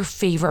when it's like your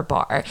favorite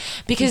bar,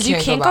 because you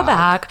can't go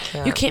back.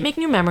 Yeah. You can't make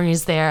new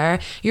memories there.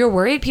 You're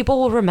worried people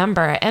will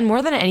remember. And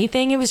more than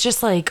anything, it was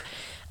just like,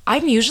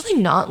 I'm usually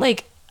not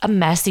like a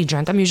messy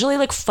drunk. I'm usually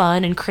like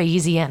fun and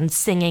crazy and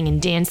singing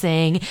and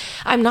dancing.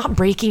 I'm not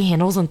breaking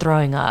handles and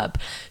throwing up.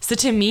 So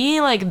to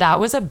me, like that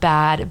was a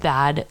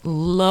bad,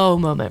 low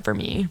moment for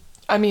me.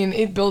 I mean,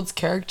 it builds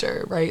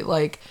character, right?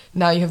 Like,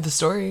 now you have the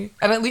story.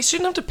 And at least you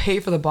didn't have to pay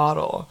for the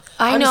bottle.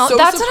 I I'm know. so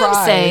That's what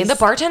I'm saying. The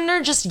surprised.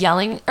 bartender just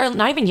yelling, or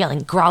not even yelling,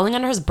 growling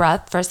under his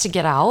breath for us to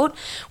get out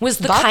was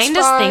the That's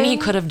kindest thing he fine.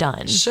 could have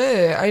done.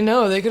 Shit, I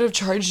know. They could have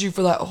charged you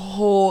for that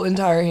whole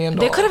entire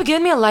handle. They could have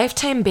given me a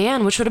lifetime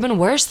ban, which would have been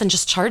worse than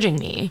just charging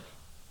me.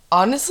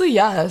 Honestly,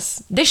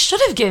 yes. They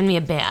should have given me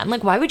a ban.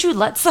 Like, why would you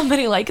let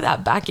somebody like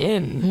that back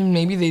in?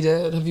 Maybe they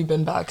did. Have you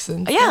been back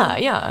since?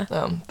 Yeah.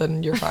 Oh,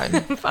 then you're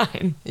fine.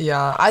 Fine.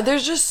 Yeah,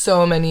 there's just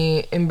so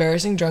many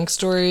embarrassing drunk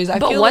stories. I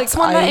But feel what's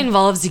like one that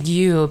involves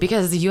you?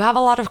 Because you have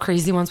a lot of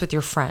crazy ones with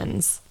your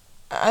friends.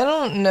 I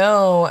don't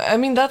know. I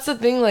mean, that's the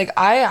thing. Like,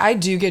 I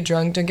do get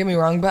drunk, don't get me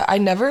wrong, but I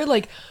never,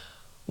 like,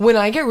 when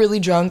I get really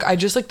drunk, I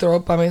just, like, throw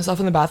up by myself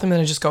in the bathroom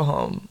and I just go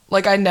home.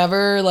 Like, I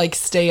never, like,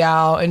 stay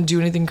out and do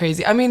anything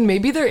crazy. I mean,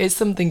 maybe there is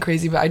something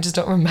crazy, but I just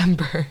don't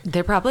remember.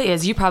 There probably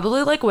is. You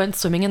probably, like, went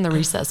swimming in the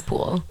recess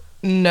pool.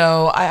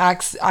 No,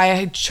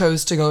 I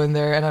chose to go in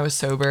there and I was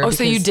sober. Oh,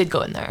 so you because- did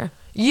go in there.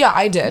 Yeah,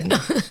 I did.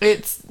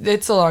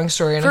 It's a long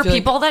story. And I For feel like-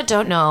 people that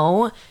don't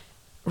know,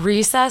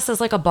 recess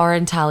is like a bar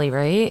and tally,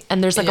 right?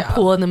 And there's like a Yeah.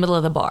 pool in the middle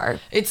of the bar.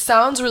 It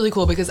sounds really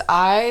cool because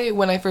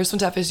when I first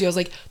went to FSU, I was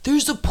like,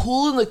 there's a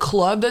pool in the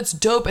club, that's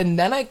dope. And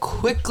then I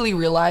quickly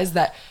realized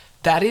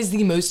that is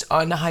the most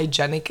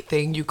unhygienic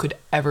thing you could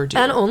ever do.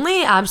 And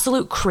only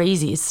absolute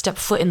crazies step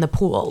foot in the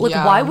pool. Like,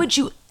 Yeah. why would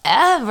you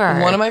ever?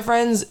 One of my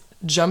friends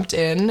jumped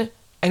in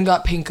and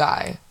got pink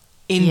eye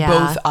in Yeah.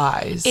 both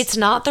eyes. It's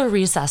not the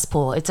recess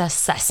pool. It's a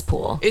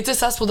cesspool. It's a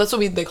cesspool. That's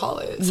what they call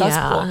it. Yeah,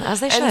 Cesspool. as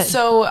they And should.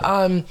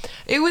 so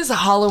it was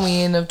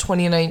Halloween of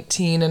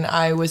 2019, and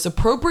I was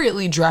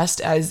appropriately dressed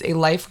as a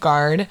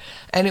lifeguard,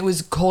 and it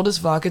was cold as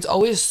fuck. It's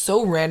always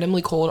so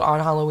randomly cold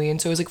on Halloween.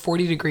 So it was like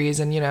 40 degrees,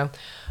 and it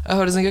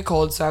doesn't get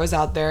cold. So I was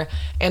out there,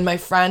 and my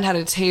friend had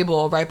a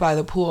table right by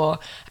the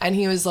pool, and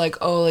he was like,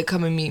 "Oh, like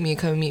come and meet me,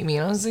 come and meet me."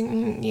 And I was like,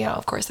 "Yeah,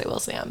 of course I will,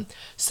 Sam."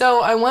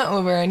 So I went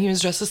over, and he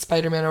was dressed as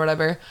Spider-Man or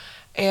whatever.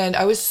 And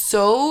I was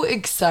so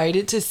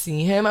excited to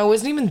see him. I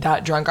wasn't even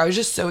that drunk. I was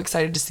just so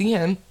excited to see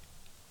him.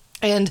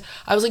 And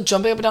I was like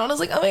jumping up and down. I was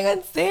like, "Oh my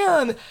God,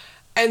 Sam."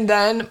 And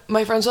then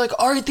my friends were like,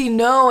 "Arathi,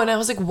 no." And I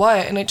was like,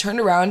 "What?" And I turned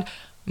around.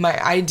 My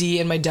ID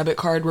and my debit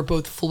card were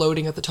both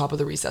floating at the top of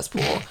the recess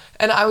pool.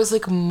 And I was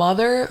like,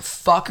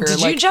 "Motherfucker."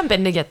 Did you jump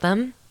in to get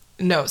them?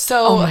 No.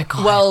 So, Oh my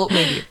God. well,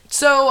 maybe.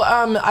 So,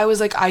 I was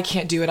like, I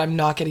can't do it. I'm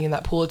not getting in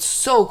that pool. It's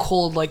so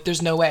cold. Like,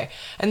 there's no way.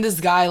 And this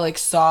guy, like,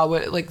 saw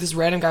what, like, this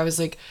random guy was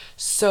like,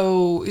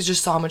 he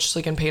just saw how much,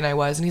 like, in pain I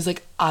was. And he's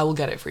like, "I will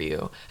get it for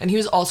you." And he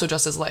was also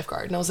dressed as a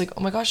lifeguard. And I was like,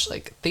 "Oh my gosh,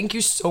 like, thank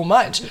you so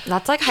much."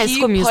 That's like High He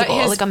School put Musical,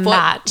 his like a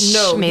match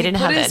made he in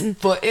put heaven. his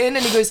foot in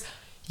and he goes,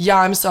 "Yeah,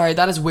 I'm sorry.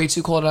 That is way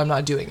too cold and I'm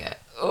not doing it."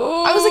 Oh.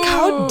 I was like,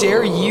 how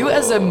dare you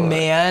as a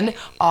man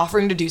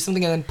offering to do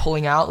something and then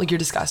pulling out? Like, you're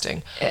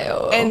disgusting. Ew.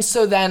 And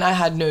so then I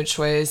had no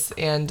choice,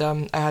 and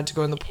I had to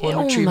go in the pool and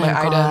Oh retrieve my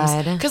my God.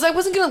 items. Because I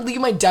wasn't going to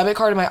leave my debit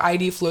card and my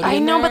ID floating I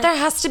in know, there. but there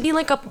has to be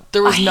like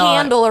There was a not,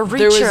 handle, a reacher,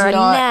 there was a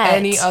not net.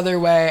 any other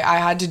way. I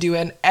had to do it,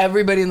 and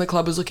everybody in the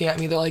club was looking at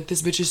me. They're like,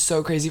 this bitch is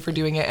so crazy for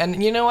doing it.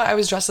 And you know what? I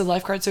was dressed as a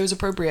lifeguard, so it was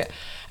appropriate.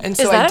 And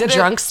so Is that I did a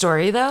drunk it.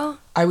 story though?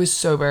 I was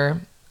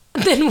sober.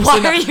 Then why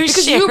are you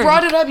because sharing? you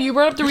brought it up. You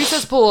brought up the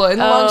recess pool. And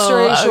the long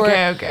story short,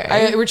 okay.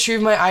 I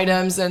retrieved my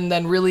items, and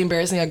then really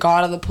embarrassing, I got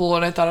out of the pool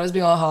and I thought I was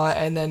being all hot,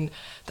 and then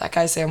that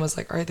guy Sam was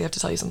like, all right, they have to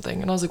tell you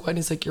something. And I was like, what? And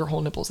he's like, your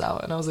whole nipple's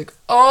out. And I was like,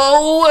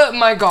 oh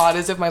my God,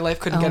 as if my life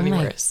couldn't get any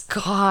worse.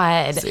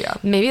 God. So, yeah.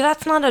 Maybe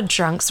that's not a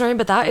drunk story,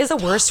 but that is a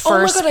worst Oh my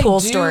first God, pool I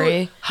do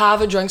story.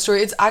 have a drunk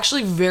story. It's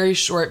actually very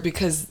short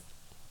because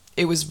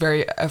it was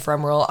very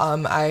ephemeral.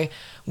 I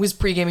was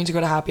pre-gaming to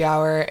go to happy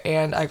hour,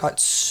 and I got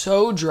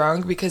so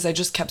drunk because I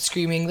just kept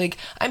screaming, like,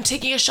 I'm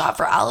taking a shot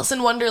for Alice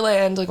in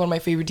Wonderland, like one of my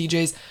favorite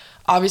DJs.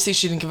 Obviously,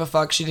 she didn't give a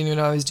fuck. She didn't even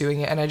know I was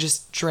doing it, and I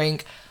just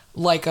drank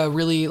like a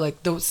really,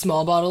 like, the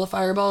small bottle of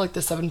Fireball, like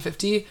the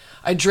 750.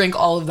 I drank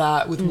all of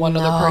that with one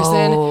other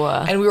person,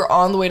 and we were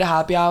on the way to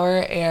happy hour,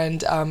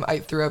 and I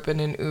threw up in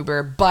an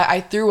Uber. But I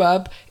threw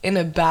up in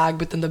a bag,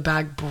 but then the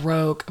bag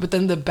broke.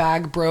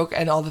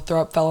 And all the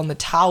throw up fell on the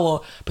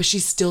towel, but she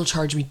still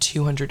charged me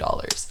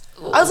 $200.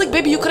 I was like,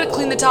 baby, you could have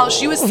cleaned the towel.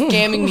 She was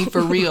scamming me for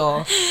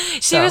real.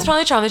 She was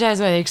probably traumatized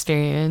by the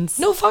experience.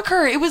 No, fuck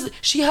her.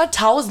 She had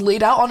towels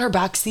laid out on her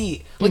back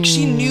seat. Like,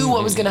 she knew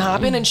what was gonna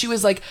happen, and she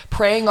was like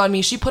preying on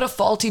me. She put a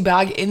faulty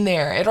bag in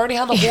there. It already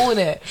had a hole in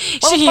it.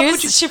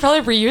 She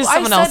probably reused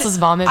someone else's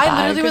vomit bag.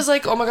 I literally was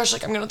like, oh my gosh,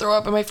 like, I'm gonna throw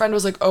up. And my friend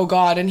was like, oh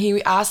God. And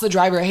he asked the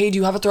driver, hey, do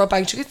you have a throw up bag?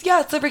 And she goes,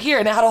 yeah, it's over here.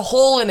 And it had a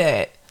hole in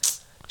it.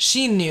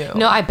 She knew.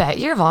 No, I bet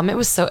your vomit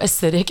was so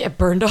acidic it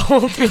burned a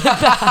hole through the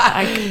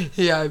bag.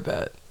 Yeah, I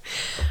bet.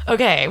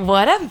 Okay,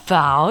 what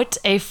about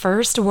a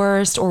first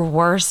worst or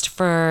worst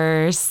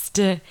first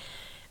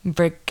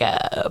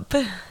breakup?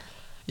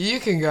 You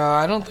can go.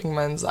 I don't think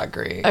mine's that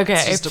great. Okay.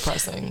 It's just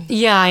depressing.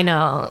 Yeah, I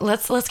know.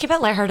 Let's keep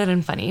it lighthearted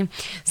and funny.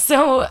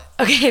 So,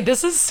 okay,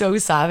 this is so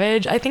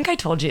savage. I think I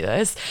told you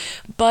this,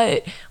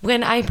 but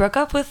when I broke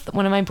up with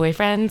one of my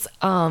boyfriends,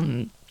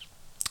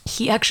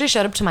 he actually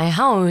showed up to my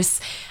house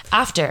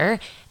after,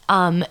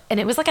 and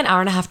it was like an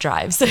hour and a half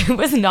drive. So it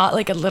was not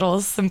like a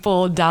little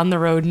simple down the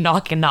road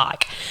knock and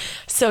knock.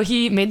 So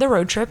he made the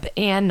road trip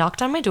and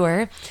knocked on my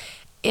door,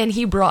 and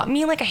he brought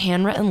me like a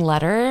handwritten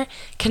letter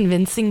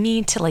convincing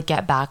me to like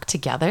get back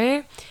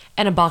together,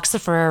 and a box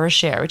of Ferrero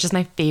Rocher, which is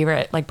my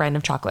favorite like brand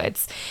of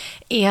chocolates.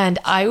 And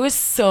I was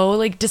so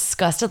like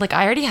disgusted. Like,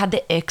 I already had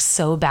the ick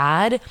so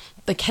bad,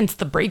 like, hence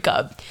the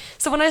breakup.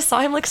 So when I saw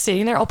him like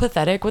standing there all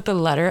pathetic with the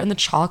letter and the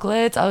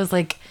chocolates, I was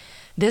like,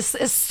 this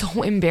is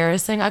so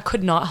embarrassing. I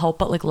could not help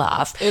but like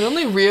laugh. It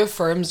only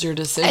reaffirms your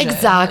decision.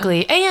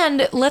 Exactly.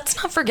 And let's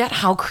not forget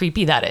how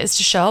creepy that is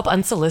to show up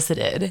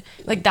unsolicited.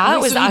 Like,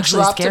 that was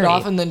actually dropped scary. it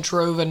off and then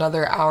drove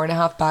another hour and a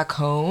half back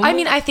home. I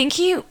mean, I think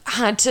he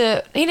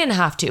didn't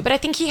have to, but I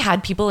think he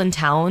had people in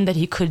town that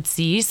he could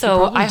see.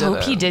 So I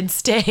hope he did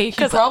stay. He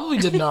probably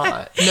did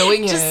not.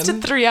 Knowing him. Just a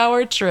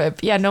 3-hour trip.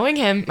 Yeah, knowing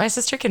him, my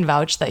sister can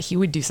vouch that he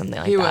would do something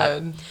like that. He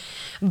would.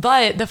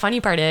 But the funny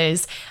part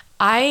is,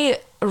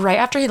 right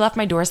after he left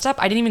my doorstep,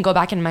 I didn't even go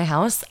back in my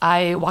house.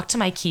 I walked to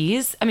my car.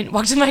 I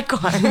walked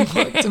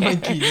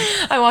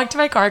to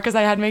my car because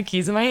I had my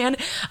keys in my hand.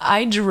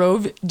 I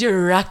drove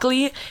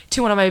directly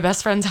to one of my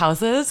best friend's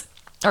houses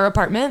or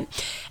apartment.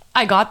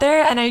 I got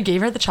there and I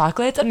gave her the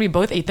chocolates and we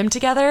both ate them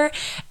together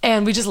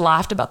and we just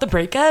laughed about the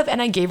breakup,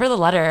 and I gave her the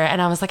letter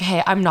and I was like,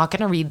 hey, I'm not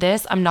going to read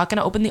this. I'm not going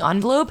to open the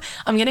envelope.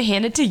 I'm going to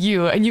hand it to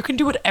you and you can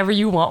do whatever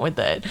you want with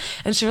it.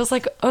 And she was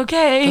like,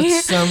 okay.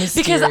 That's so mysterious.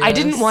 Because I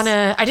didn't want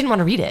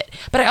to read it,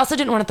 but I also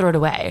didn't want to throw it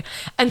away.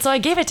 And so I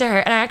gave it to her,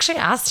 and I actually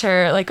asked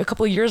her like a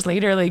couple of years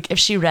later, like, if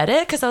she read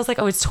it, because I was like,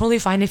 oh, it's totally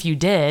fine if you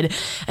did.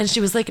 And she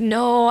was like,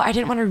 no, I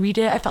didn't want to read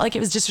it. I felt like it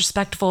was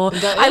disrespectful.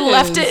 I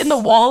left it in the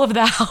wall of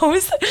the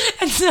house.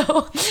 And so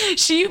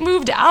she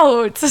moved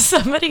out, so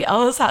somebody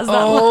else has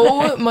that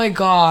letter. My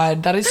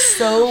God, that is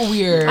so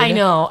weird. I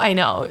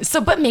know.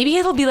 So, but maybe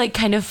it'll be like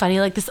kind of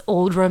funny, like this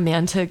old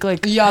romantic,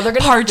 like, they're gonna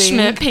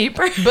parchment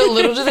paper. But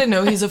little do they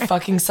know he's a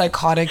fucking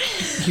psychotic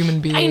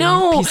human being. I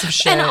know. Piece of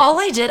shit. And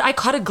I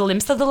caught a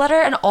glimpse of the letter,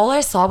 and all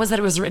I saw was that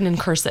it was written in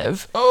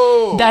cursive.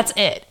 Oh. That's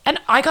it. And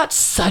I got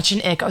such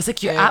an ick. I was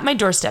like, you're at my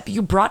doorstep.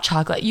 You brought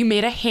chocolate. You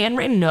made a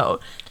handwritten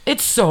note.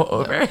 It's so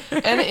over.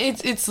 And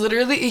it's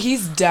literally,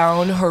 he's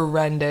down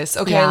horrendous.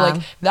 Okay, Yeah.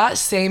 like that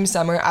same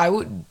summer, I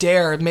would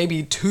dare,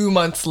 maybe 2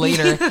 months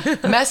later,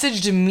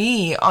 messaged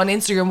me on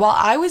Instagram while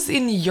I was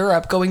in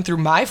Europe going through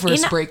my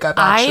first breakup,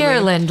 actually.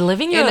 Ireland,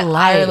 living your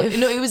life. Ireland.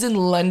 No, it was in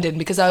London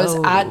because I was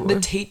at the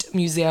Tate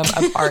Museum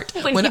of Art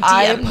when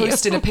I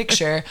posted a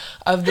picture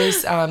of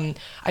this.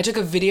 I took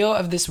a video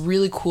of this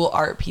really cool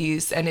art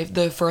piece, and if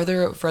the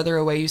further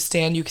away you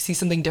stand, you see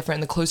something different,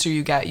 and the closer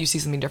you get, you see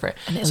something different.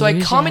 So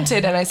I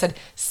commented and I said,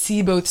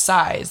 see both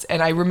sides.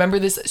 And I remember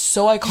this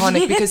so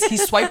iconic because he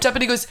swiped up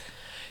and he goes,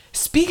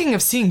 speaking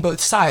of seeing both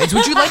sides,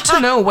 would you like to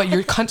know what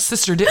your cunt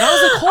sister did? And I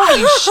was like,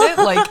 holy shit,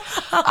 like,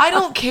 I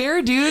don't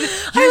care, dude.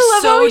 You're I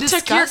love so how he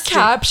disgusting. took your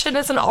caption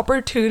as an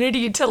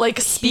opportunity to like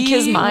speak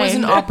his mind. He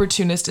was an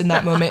opportunist in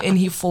that moment, and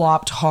he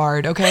flopped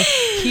hard, okay?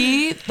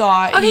 He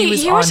thought he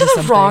was you were onto to the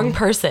something. wrong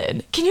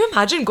person. Can you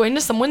imagine going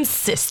to someone's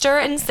sister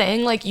and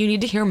saying like, you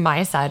need to hear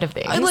my side of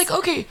things? I'm like,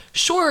 okay,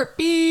 sure,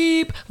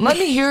 beep. Let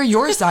me hear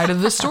your side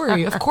of the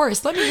story. Of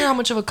course. Let me hear how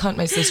much of a cunt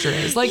my sister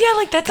is. Like, yeah,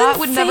 like that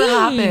would never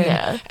insane.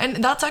 happen.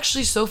 And that's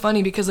actually so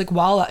funny because like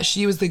while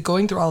she was like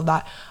going through all of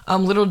that,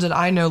 little did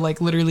I know,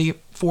 like literally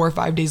 4 or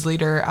 5 days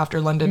later after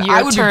London, Your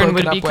I would turn be broken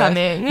would be up with.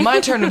 coming. My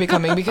turn would be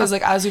coming because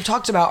like as we've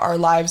talked about, our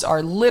lives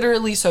are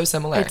literally so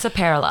similar. It's a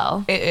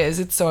parallel. It is.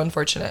 It's so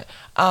unfortunate.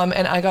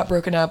 And I got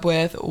broken up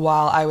with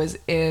while I was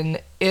in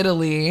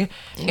Italy,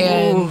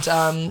 and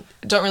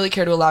don't really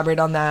care to elaborate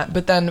on that.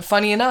 But then,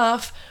 funny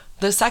enough,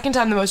 the second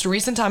time, the most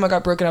recent time I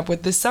got broken up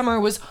with this summer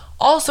was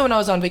also when I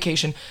was on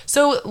vacation.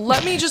 So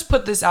let me just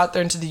put this out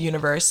there into the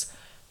universe.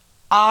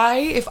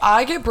 If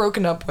I get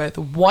broken up with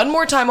one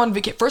more time on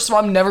vacation, first of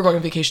all, I'm never going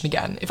on vacation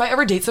again. If I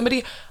ever date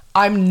somebody,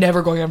 I'm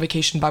never going on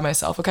vacation by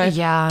myself, okay?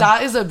 Yeah.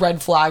 That is a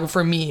red flag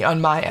for me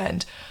on my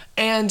end.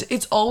 And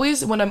it's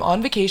always when I'm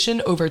on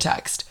vacation over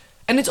text.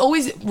 And it's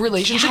always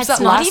relationships it's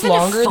that not last even a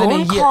longer than a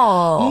phone year.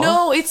 call.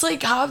 No, it's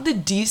like have the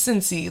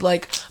decency.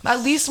 Like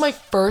at least my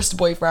first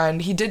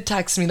boyfriend, he did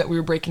text me that we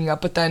were breaking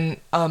up, but then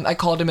I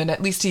called him and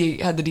at least he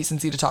had the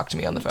decency to talk to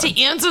me on the phone.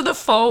 To answer the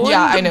phone.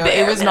 Yeah, the I know. It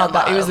bare was not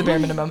that. It was the bare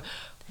minimum. minimum.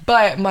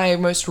 But my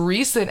most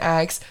recent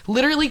ex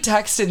literally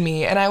texted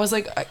me and I was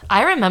like,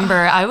 I remember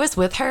I was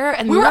with her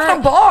and We were at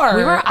a bar.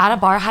 We were at a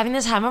bar having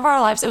the time of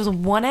our lives. It was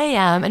 1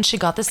 a.m. and she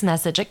got this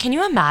message. Like, can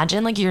you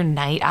imagine like your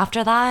night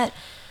after that?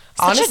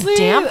 Such honestly, a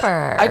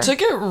damper. I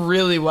took it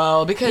really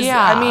well because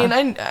Yeah.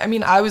 I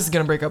mean I was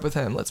gonna break up with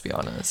him, let's be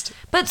honest.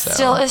 But So.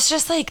 still, it's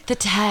just like the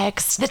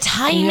text, the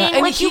timing. Yeah,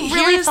 and like you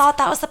really here's- thought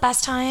that was the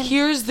best time.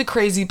 Here's the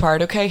crazy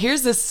part, okay?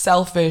 Here's the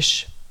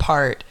selfish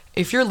part.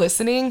 If you're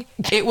listening,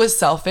 it was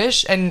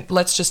selfish, and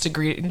let's just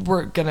agree.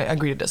 We're gonna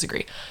agree to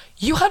disagree.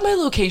 You had my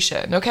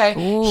location, okay?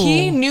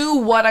 He knew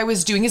what I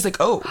was doing. He's like,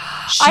 oh,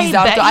 she's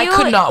out bet there. I you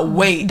could not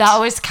wait. That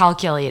was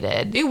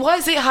calculated.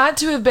 It had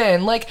to have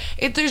been. Like,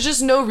 there's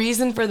just no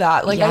reason for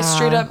that. Like, Yeah. I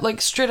straight up,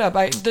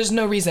 there's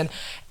no reason.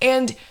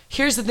 And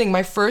here's the thing,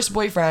 my first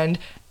boyfriend,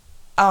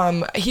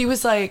 he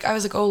was like, I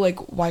was like, oh, like,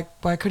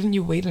 why couldn't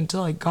you wait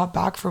until I got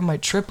back from my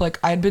trip? Like,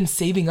 I had been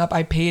saving up.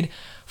 I paid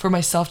for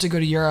myself to go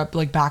to Europe,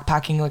 like,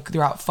 backpacking, like,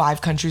 throughout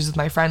 5 countries with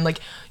my friend. Like,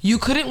 you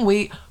couldn't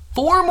wait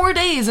 4 more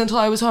days until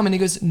I was home. And he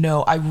goes,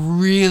 no, I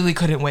really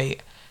couldn't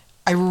wait.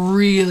 I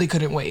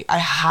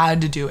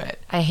had to do it.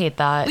 I hate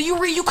that. You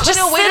couldn't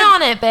Just wait. sit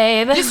on it,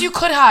 babe. Yes, you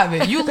could have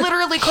it. You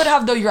literally could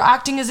have, though. You're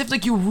acting as if,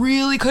 like, you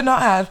really could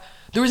not have.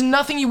 There was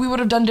nothing we would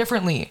have done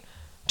differently.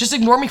 Just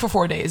ignore me for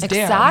 4 days.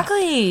 Damn.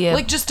 Exactly.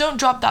 Like, just don't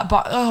drop that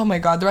oh my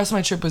God, the rest of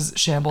my trip was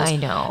shambles. I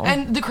know.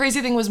 And the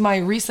crazy thing was my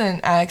recent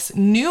ex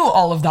knew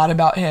all of that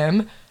about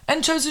him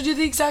and chose to do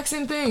the exact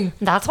same thing.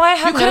 That's why I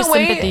have You no couldn't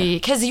wait. sympathy.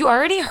 Because you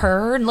already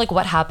heard, like,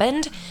 what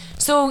happened.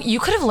 So you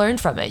could have learned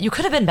from it. You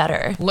could have been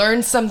better.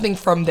 Learn something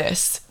from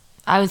this.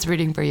 I was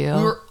rooting for you.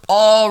 We were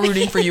all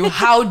rooting for you.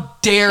 How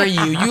dare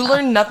you? You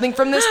learned nothing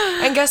from this.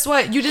 And guess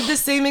what? You did the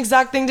same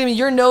exact thing to me.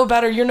 You're no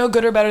better. You're no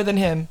good or better than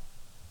him.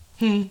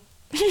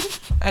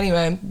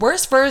 Anyway,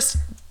 worst, kiss.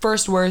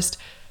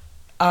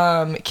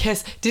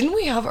 Didn't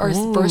we have our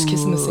first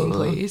kiss in the same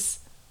place?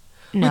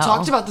 No. We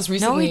talked about this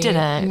recently. No, we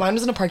didn't. Mine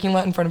was in a parking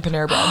lot in front of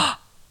Panera Bread.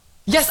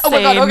 Yes. Oh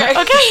my God. Same. Okay.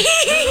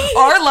 Okay.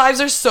 Our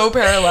lives are so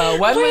parallel.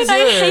 When was yours? I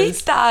hate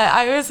that.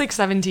 I was like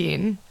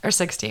 17 or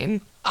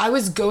 16. I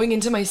was going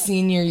into my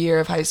senior year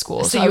of high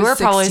school. So I you was were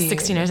probably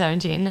 16 or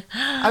 17.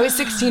 I was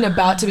 16,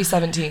 about to be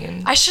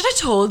 17. I should have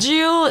told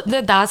you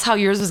that that's how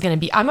yours was going to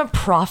be. I'm a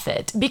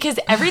prophet because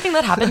everything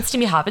that happens to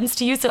me happens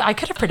to you. So I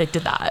could have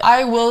predicted that.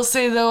 I will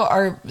say though,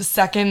 our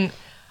second,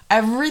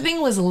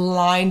 everything was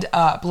lined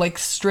up, like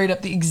straight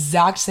up the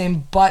exact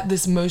same, but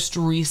this most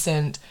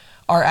recent,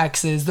 our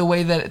exes, the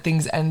way that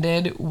things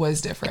ended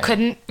was different.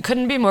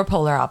 Couldn't be more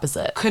polar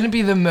opposite. Couldn't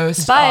be the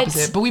most But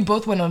opposite. But we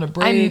both went on a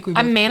break.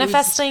 I'm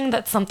manifesting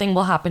that something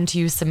will happen to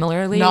you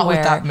similarly. Not where,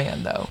 with that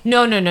man though.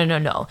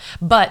 No.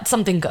 But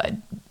something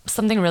good.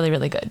 Something really,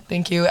 really good.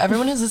 Thank you.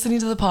 Everyone who's listening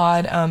to the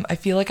pod, I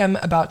feel like I'm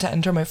about to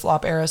enter my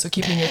flop era. So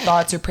keep me in your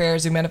thoughts, your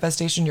prayers, your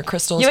manifestation, your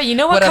crystals. Yeah, but you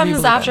know what whatever you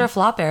comes believe after in. a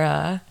flop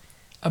era?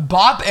 A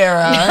bop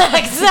era.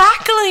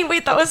 Exactly.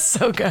 Wait, that was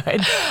so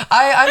good.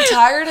 I'm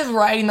tired of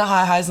riding the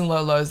high highs and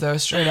low lows though,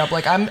 straight up.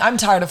 Like I'm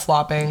tired of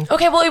flopping.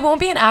 Okay, well, it won't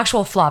be an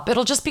actual flop.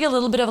 It'll just be a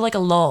little bit of like a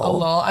lull. A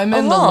lull. I'm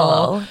in the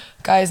lull.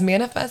 Guys,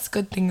 manifest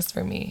good things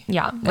for me.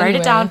 Yeah, write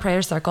it down,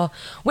 prayer circle.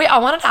 Wait, I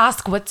wanted to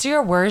ask, what's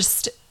your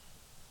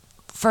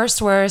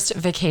first worst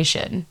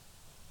vacation?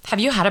 Have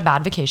you had a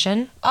bad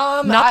vacation?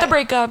 Not the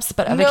breakups,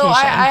 but a vacation. No,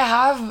 I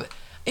have.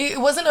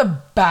 It wasn't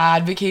a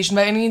bad vacation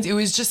by any means. It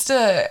was just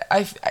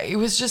it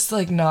was just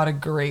like not a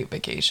great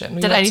vacation.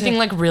 Did anything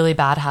like really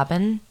bad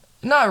happen?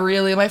 Not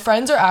really. My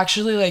friends are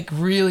actually like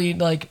really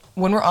like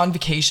when we're on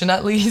vacation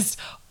at least,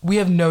 we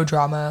have no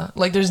drama.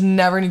 Like, there's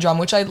never any drama,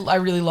 which I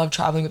really love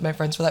traveling with my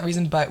friends for that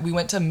reason. But we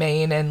went to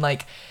Maine, and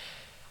like,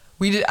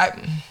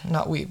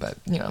 not we, but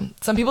you know,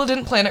 some people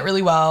didn't plan it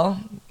really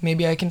well.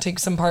 Maybe I can take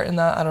some part in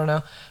that. I don't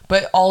know.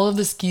 But all of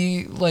the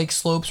ski like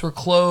slopes were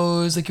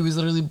closed. Like, it was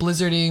literally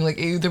blizzarding. Like,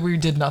 we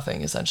did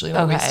nothing essentially. And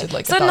I wasted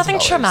like so nothing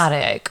 $1,000.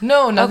 traumatic.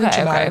 No, nothing Okay,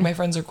 traumatic. okay. My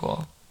friends are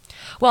cool.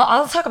 Well,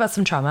 I'll talk about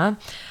some trauma.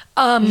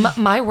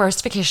 My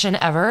worst vacation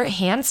ever,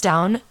 hands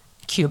down,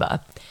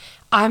 Cuba.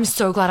 I'm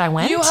so glad I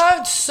went. You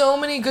have so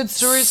many good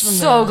stories from there.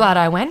 So glad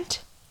I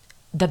went.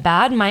 The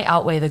bad might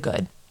outweigh the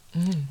good.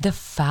 The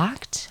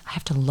fact, I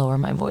have to lower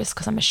my voice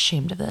because I'm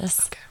ashamed of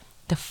this. Okay.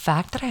 The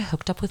fact that I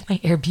hooked up with my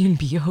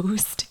Airbnb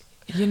host,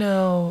 You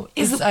know,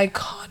 is it's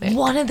iconic.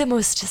 one of the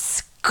most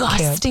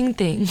disgusting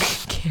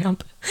things.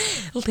 Camp.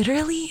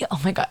 Literally,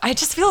 oh my God. I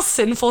just feel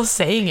sinful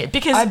saying it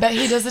because I bet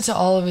he does it to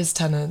all of his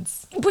tenants.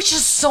 which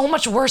is so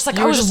much worse. Like,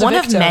 You I were was just a one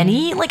of victim.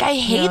 many. Like, I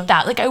hate Yeah.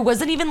 that. Like, I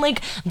wasn't even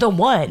like the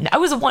one. I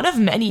was one of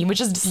many,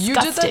 which is disgusting.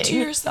 You did that to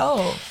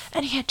yourself.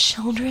 And he had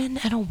children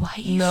and a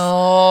wife.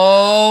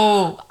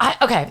 No.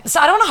 Okay, so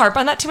I don't want to harp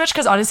on that too much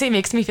because honestly, it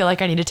makes me feel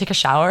like I need to take a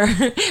shower.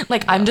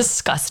 Like, I'm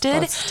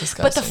disgusted. That's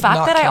disgusting. But the fact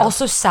Not that I camp.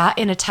 also sat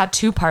in a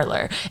tattoo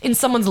parlor in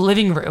someone's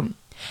living room.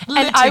 And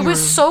I Living was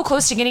room. so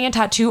close to getting a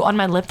tattoo on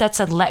my lip that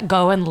said "Let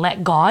go" and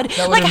 "Let God."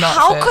 That Like, would've not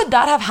how fit. could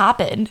that have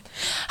happened?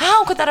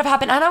 How could that have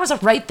happened? And I was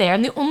right there.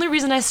 And the only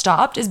reason I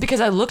stopped is because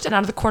I looked, and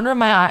out of the corner of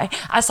my eye,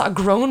 I saw a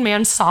grown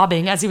man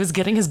sobbing as he was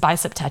getting his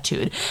bicep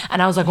tattooed.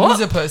 And I was like, "Oh, He's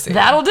a pussy."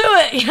 that'll do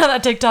it." You know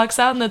that TikTok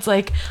sound that's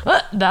like,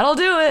 "That'll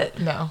do it."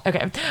 No.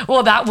 Okay.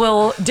 Well, that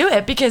will do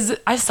it because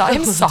I saw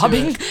him That'll do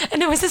sobbing,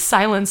 and it was a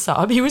silent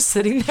sob. He was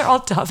sitting there all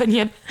tough, and he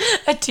had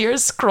a tear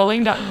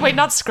scrolling down. Wait,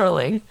 not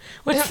scrolling.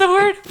 What's the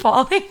word?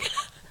 Falling.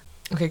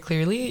 Okay,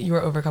 clearly you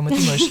were overcome with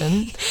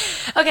emotion.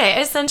 Okay,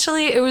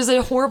 essentially, it was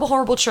a horrible,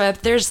 horrible trip.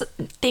 There's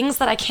things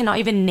that I cannot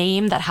even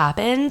name that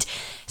happened.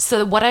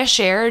 So what I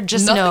shared,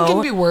 just Nothing know.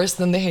 can be worse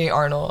than the Hey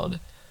Arnold.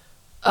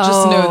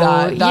 Just know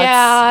that. That's,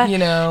 yeah. you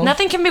know.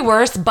 Nothing can be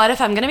worse, but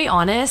if I'm going to be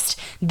honest,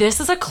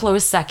 this is a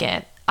close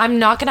second. I'm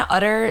not going to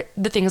utter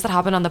the things that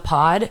happened on the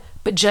pod,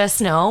 but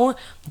just know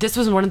this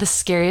was one of the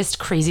scariest,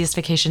 craziest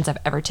vacations I've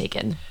ever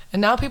taken.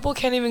 And now people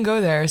can't even go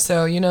there.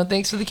 So, you know,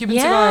 thanks for the Cuban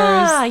Yeah,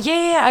 cigars.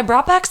 yeah. I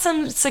brought back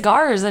some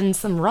cigars and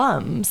some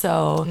rum,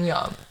 so.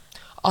 Yeah.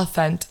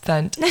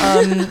 Authentic.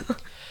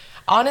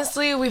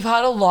 Honestly, we've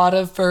had a lot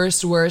of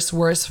worst,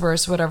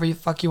 whatever you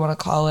fuck you want to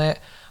call it.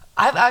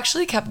 I've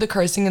actually kept the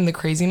cursing and the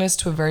craziness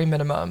to a very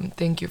minimum.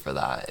 Thank you for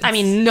that. I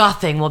mean,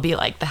 nothing will be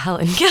like the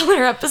Helen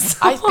Keller episode.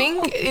 I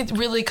think it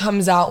really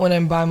comes out when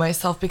I'm by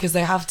myself because I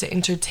have to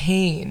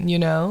entertain, you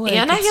know? Like,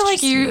 and I it's feel like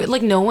just me.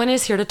 like no one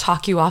is here to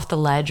talk you off the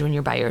ledge when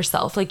you're by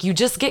yourself. Like, you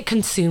just get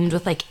consumed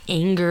with like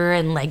anger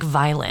and like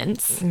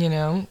violence. You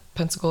know,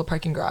 Pensacola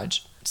parking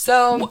garage.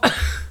 So,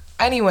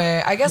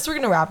 anyway, I guess we're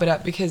going to wrap it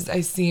up because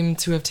I seem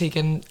to have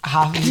taken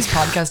half of this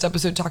podcast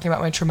episode talking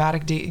about my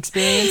traumatic date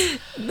experience.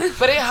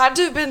 But it had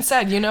to have been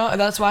said, you know?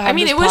 That's why I have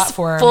this it was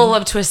platform. full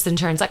of twists and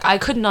turns. Like, I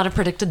could not have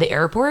predicted the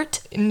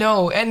airport.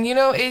 No, and you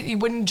know,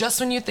 when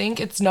you think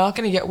it's not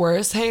going to get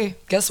worse, hey,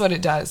 guess what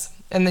it does?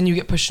 And then you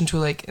get pushed into a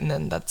lake, and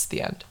then that's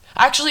the end.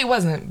 Actually, it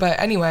wasn't, but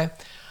anyway.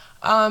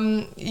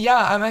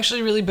 Yeah, I'm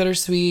actually really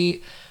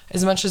bittersweet.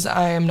 As much as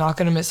I am not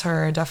going to miss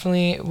her,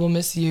 definitely will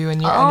miss you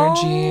and your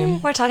energy.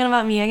 We're talking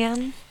about me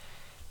again?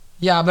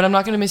 Yeah, but I'm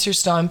not going to miss your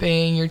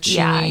stomping, your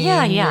chewing.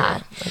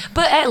 Yeah.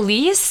 But at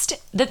least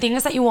the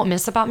things that you won't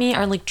miss about me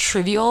are like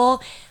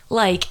trivial,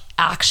 like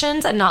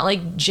actions and not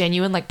like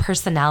genuine like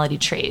personality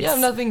traits. Yeah,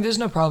 nothing. There's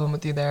no problem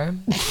with you there.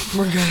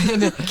 We're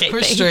good. Okay, We're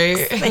thanks,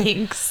 straight.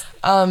 Thanks.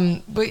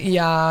 But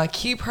yeah,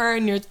 keep her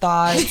in your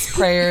thoughts,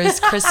 prayers,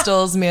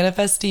 crystals,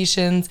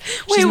 manifestations.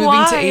 She's Wait, moving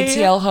why? to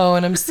ATL Ho,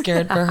 and I'm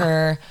scared for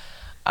her.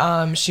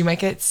 She might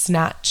get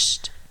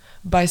snatched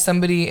by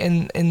somebody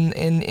in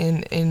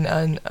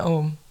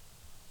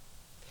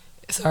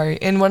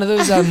one of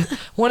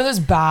those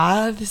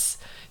baths,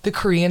 the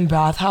Korean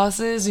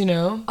bathhouses, you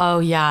know. Oh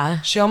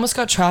yeah. She almost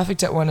got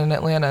trafficked at one in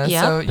Atlanta.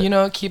 Yep. So, you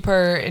know, keep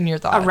her in your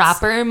thoughts. A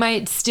rapper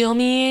might steal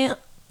me.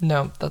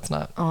 No, that's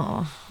not.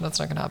 Oh, That's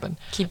not gonna happen.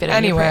 keep it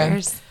in your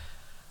prayers.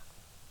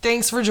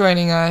 Thanks for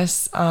joining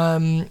us.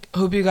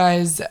 Hope you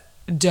guys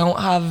don't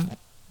have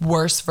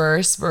worse,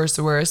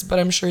 but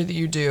I'm sure that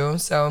you do.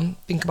 So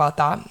think about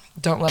that.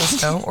 Don't let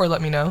us know or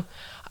let me know.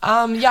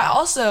 Yeah,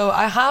 also,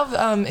 I have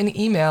an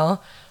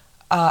email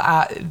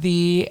at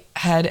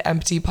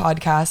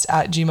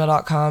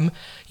theheademptypodcast@gmail.com.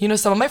 You know,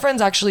 some of my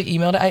friends actually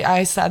emailed it.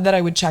 I said that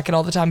I would check it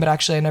all the time, but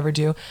actually I never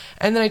do.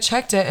 And then I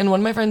checked it, and one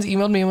of my friends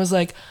emailed me and was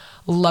like,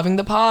 loving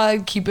the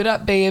pod, keep it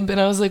up, babe.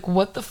 And I was like,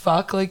 what the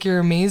fuck? Like, you're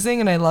amazing,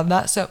 and I love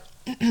that. So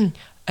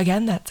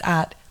again, that's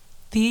at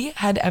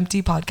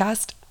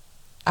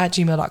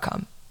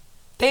theheademptypodcast@gmail.com.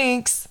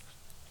 Thanks.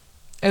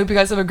 I hope you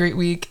guys have a great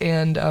week,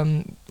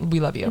 and we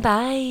love you.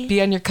 Bye.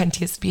 Be on your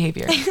cuntiest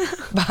behavior.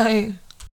 Bye.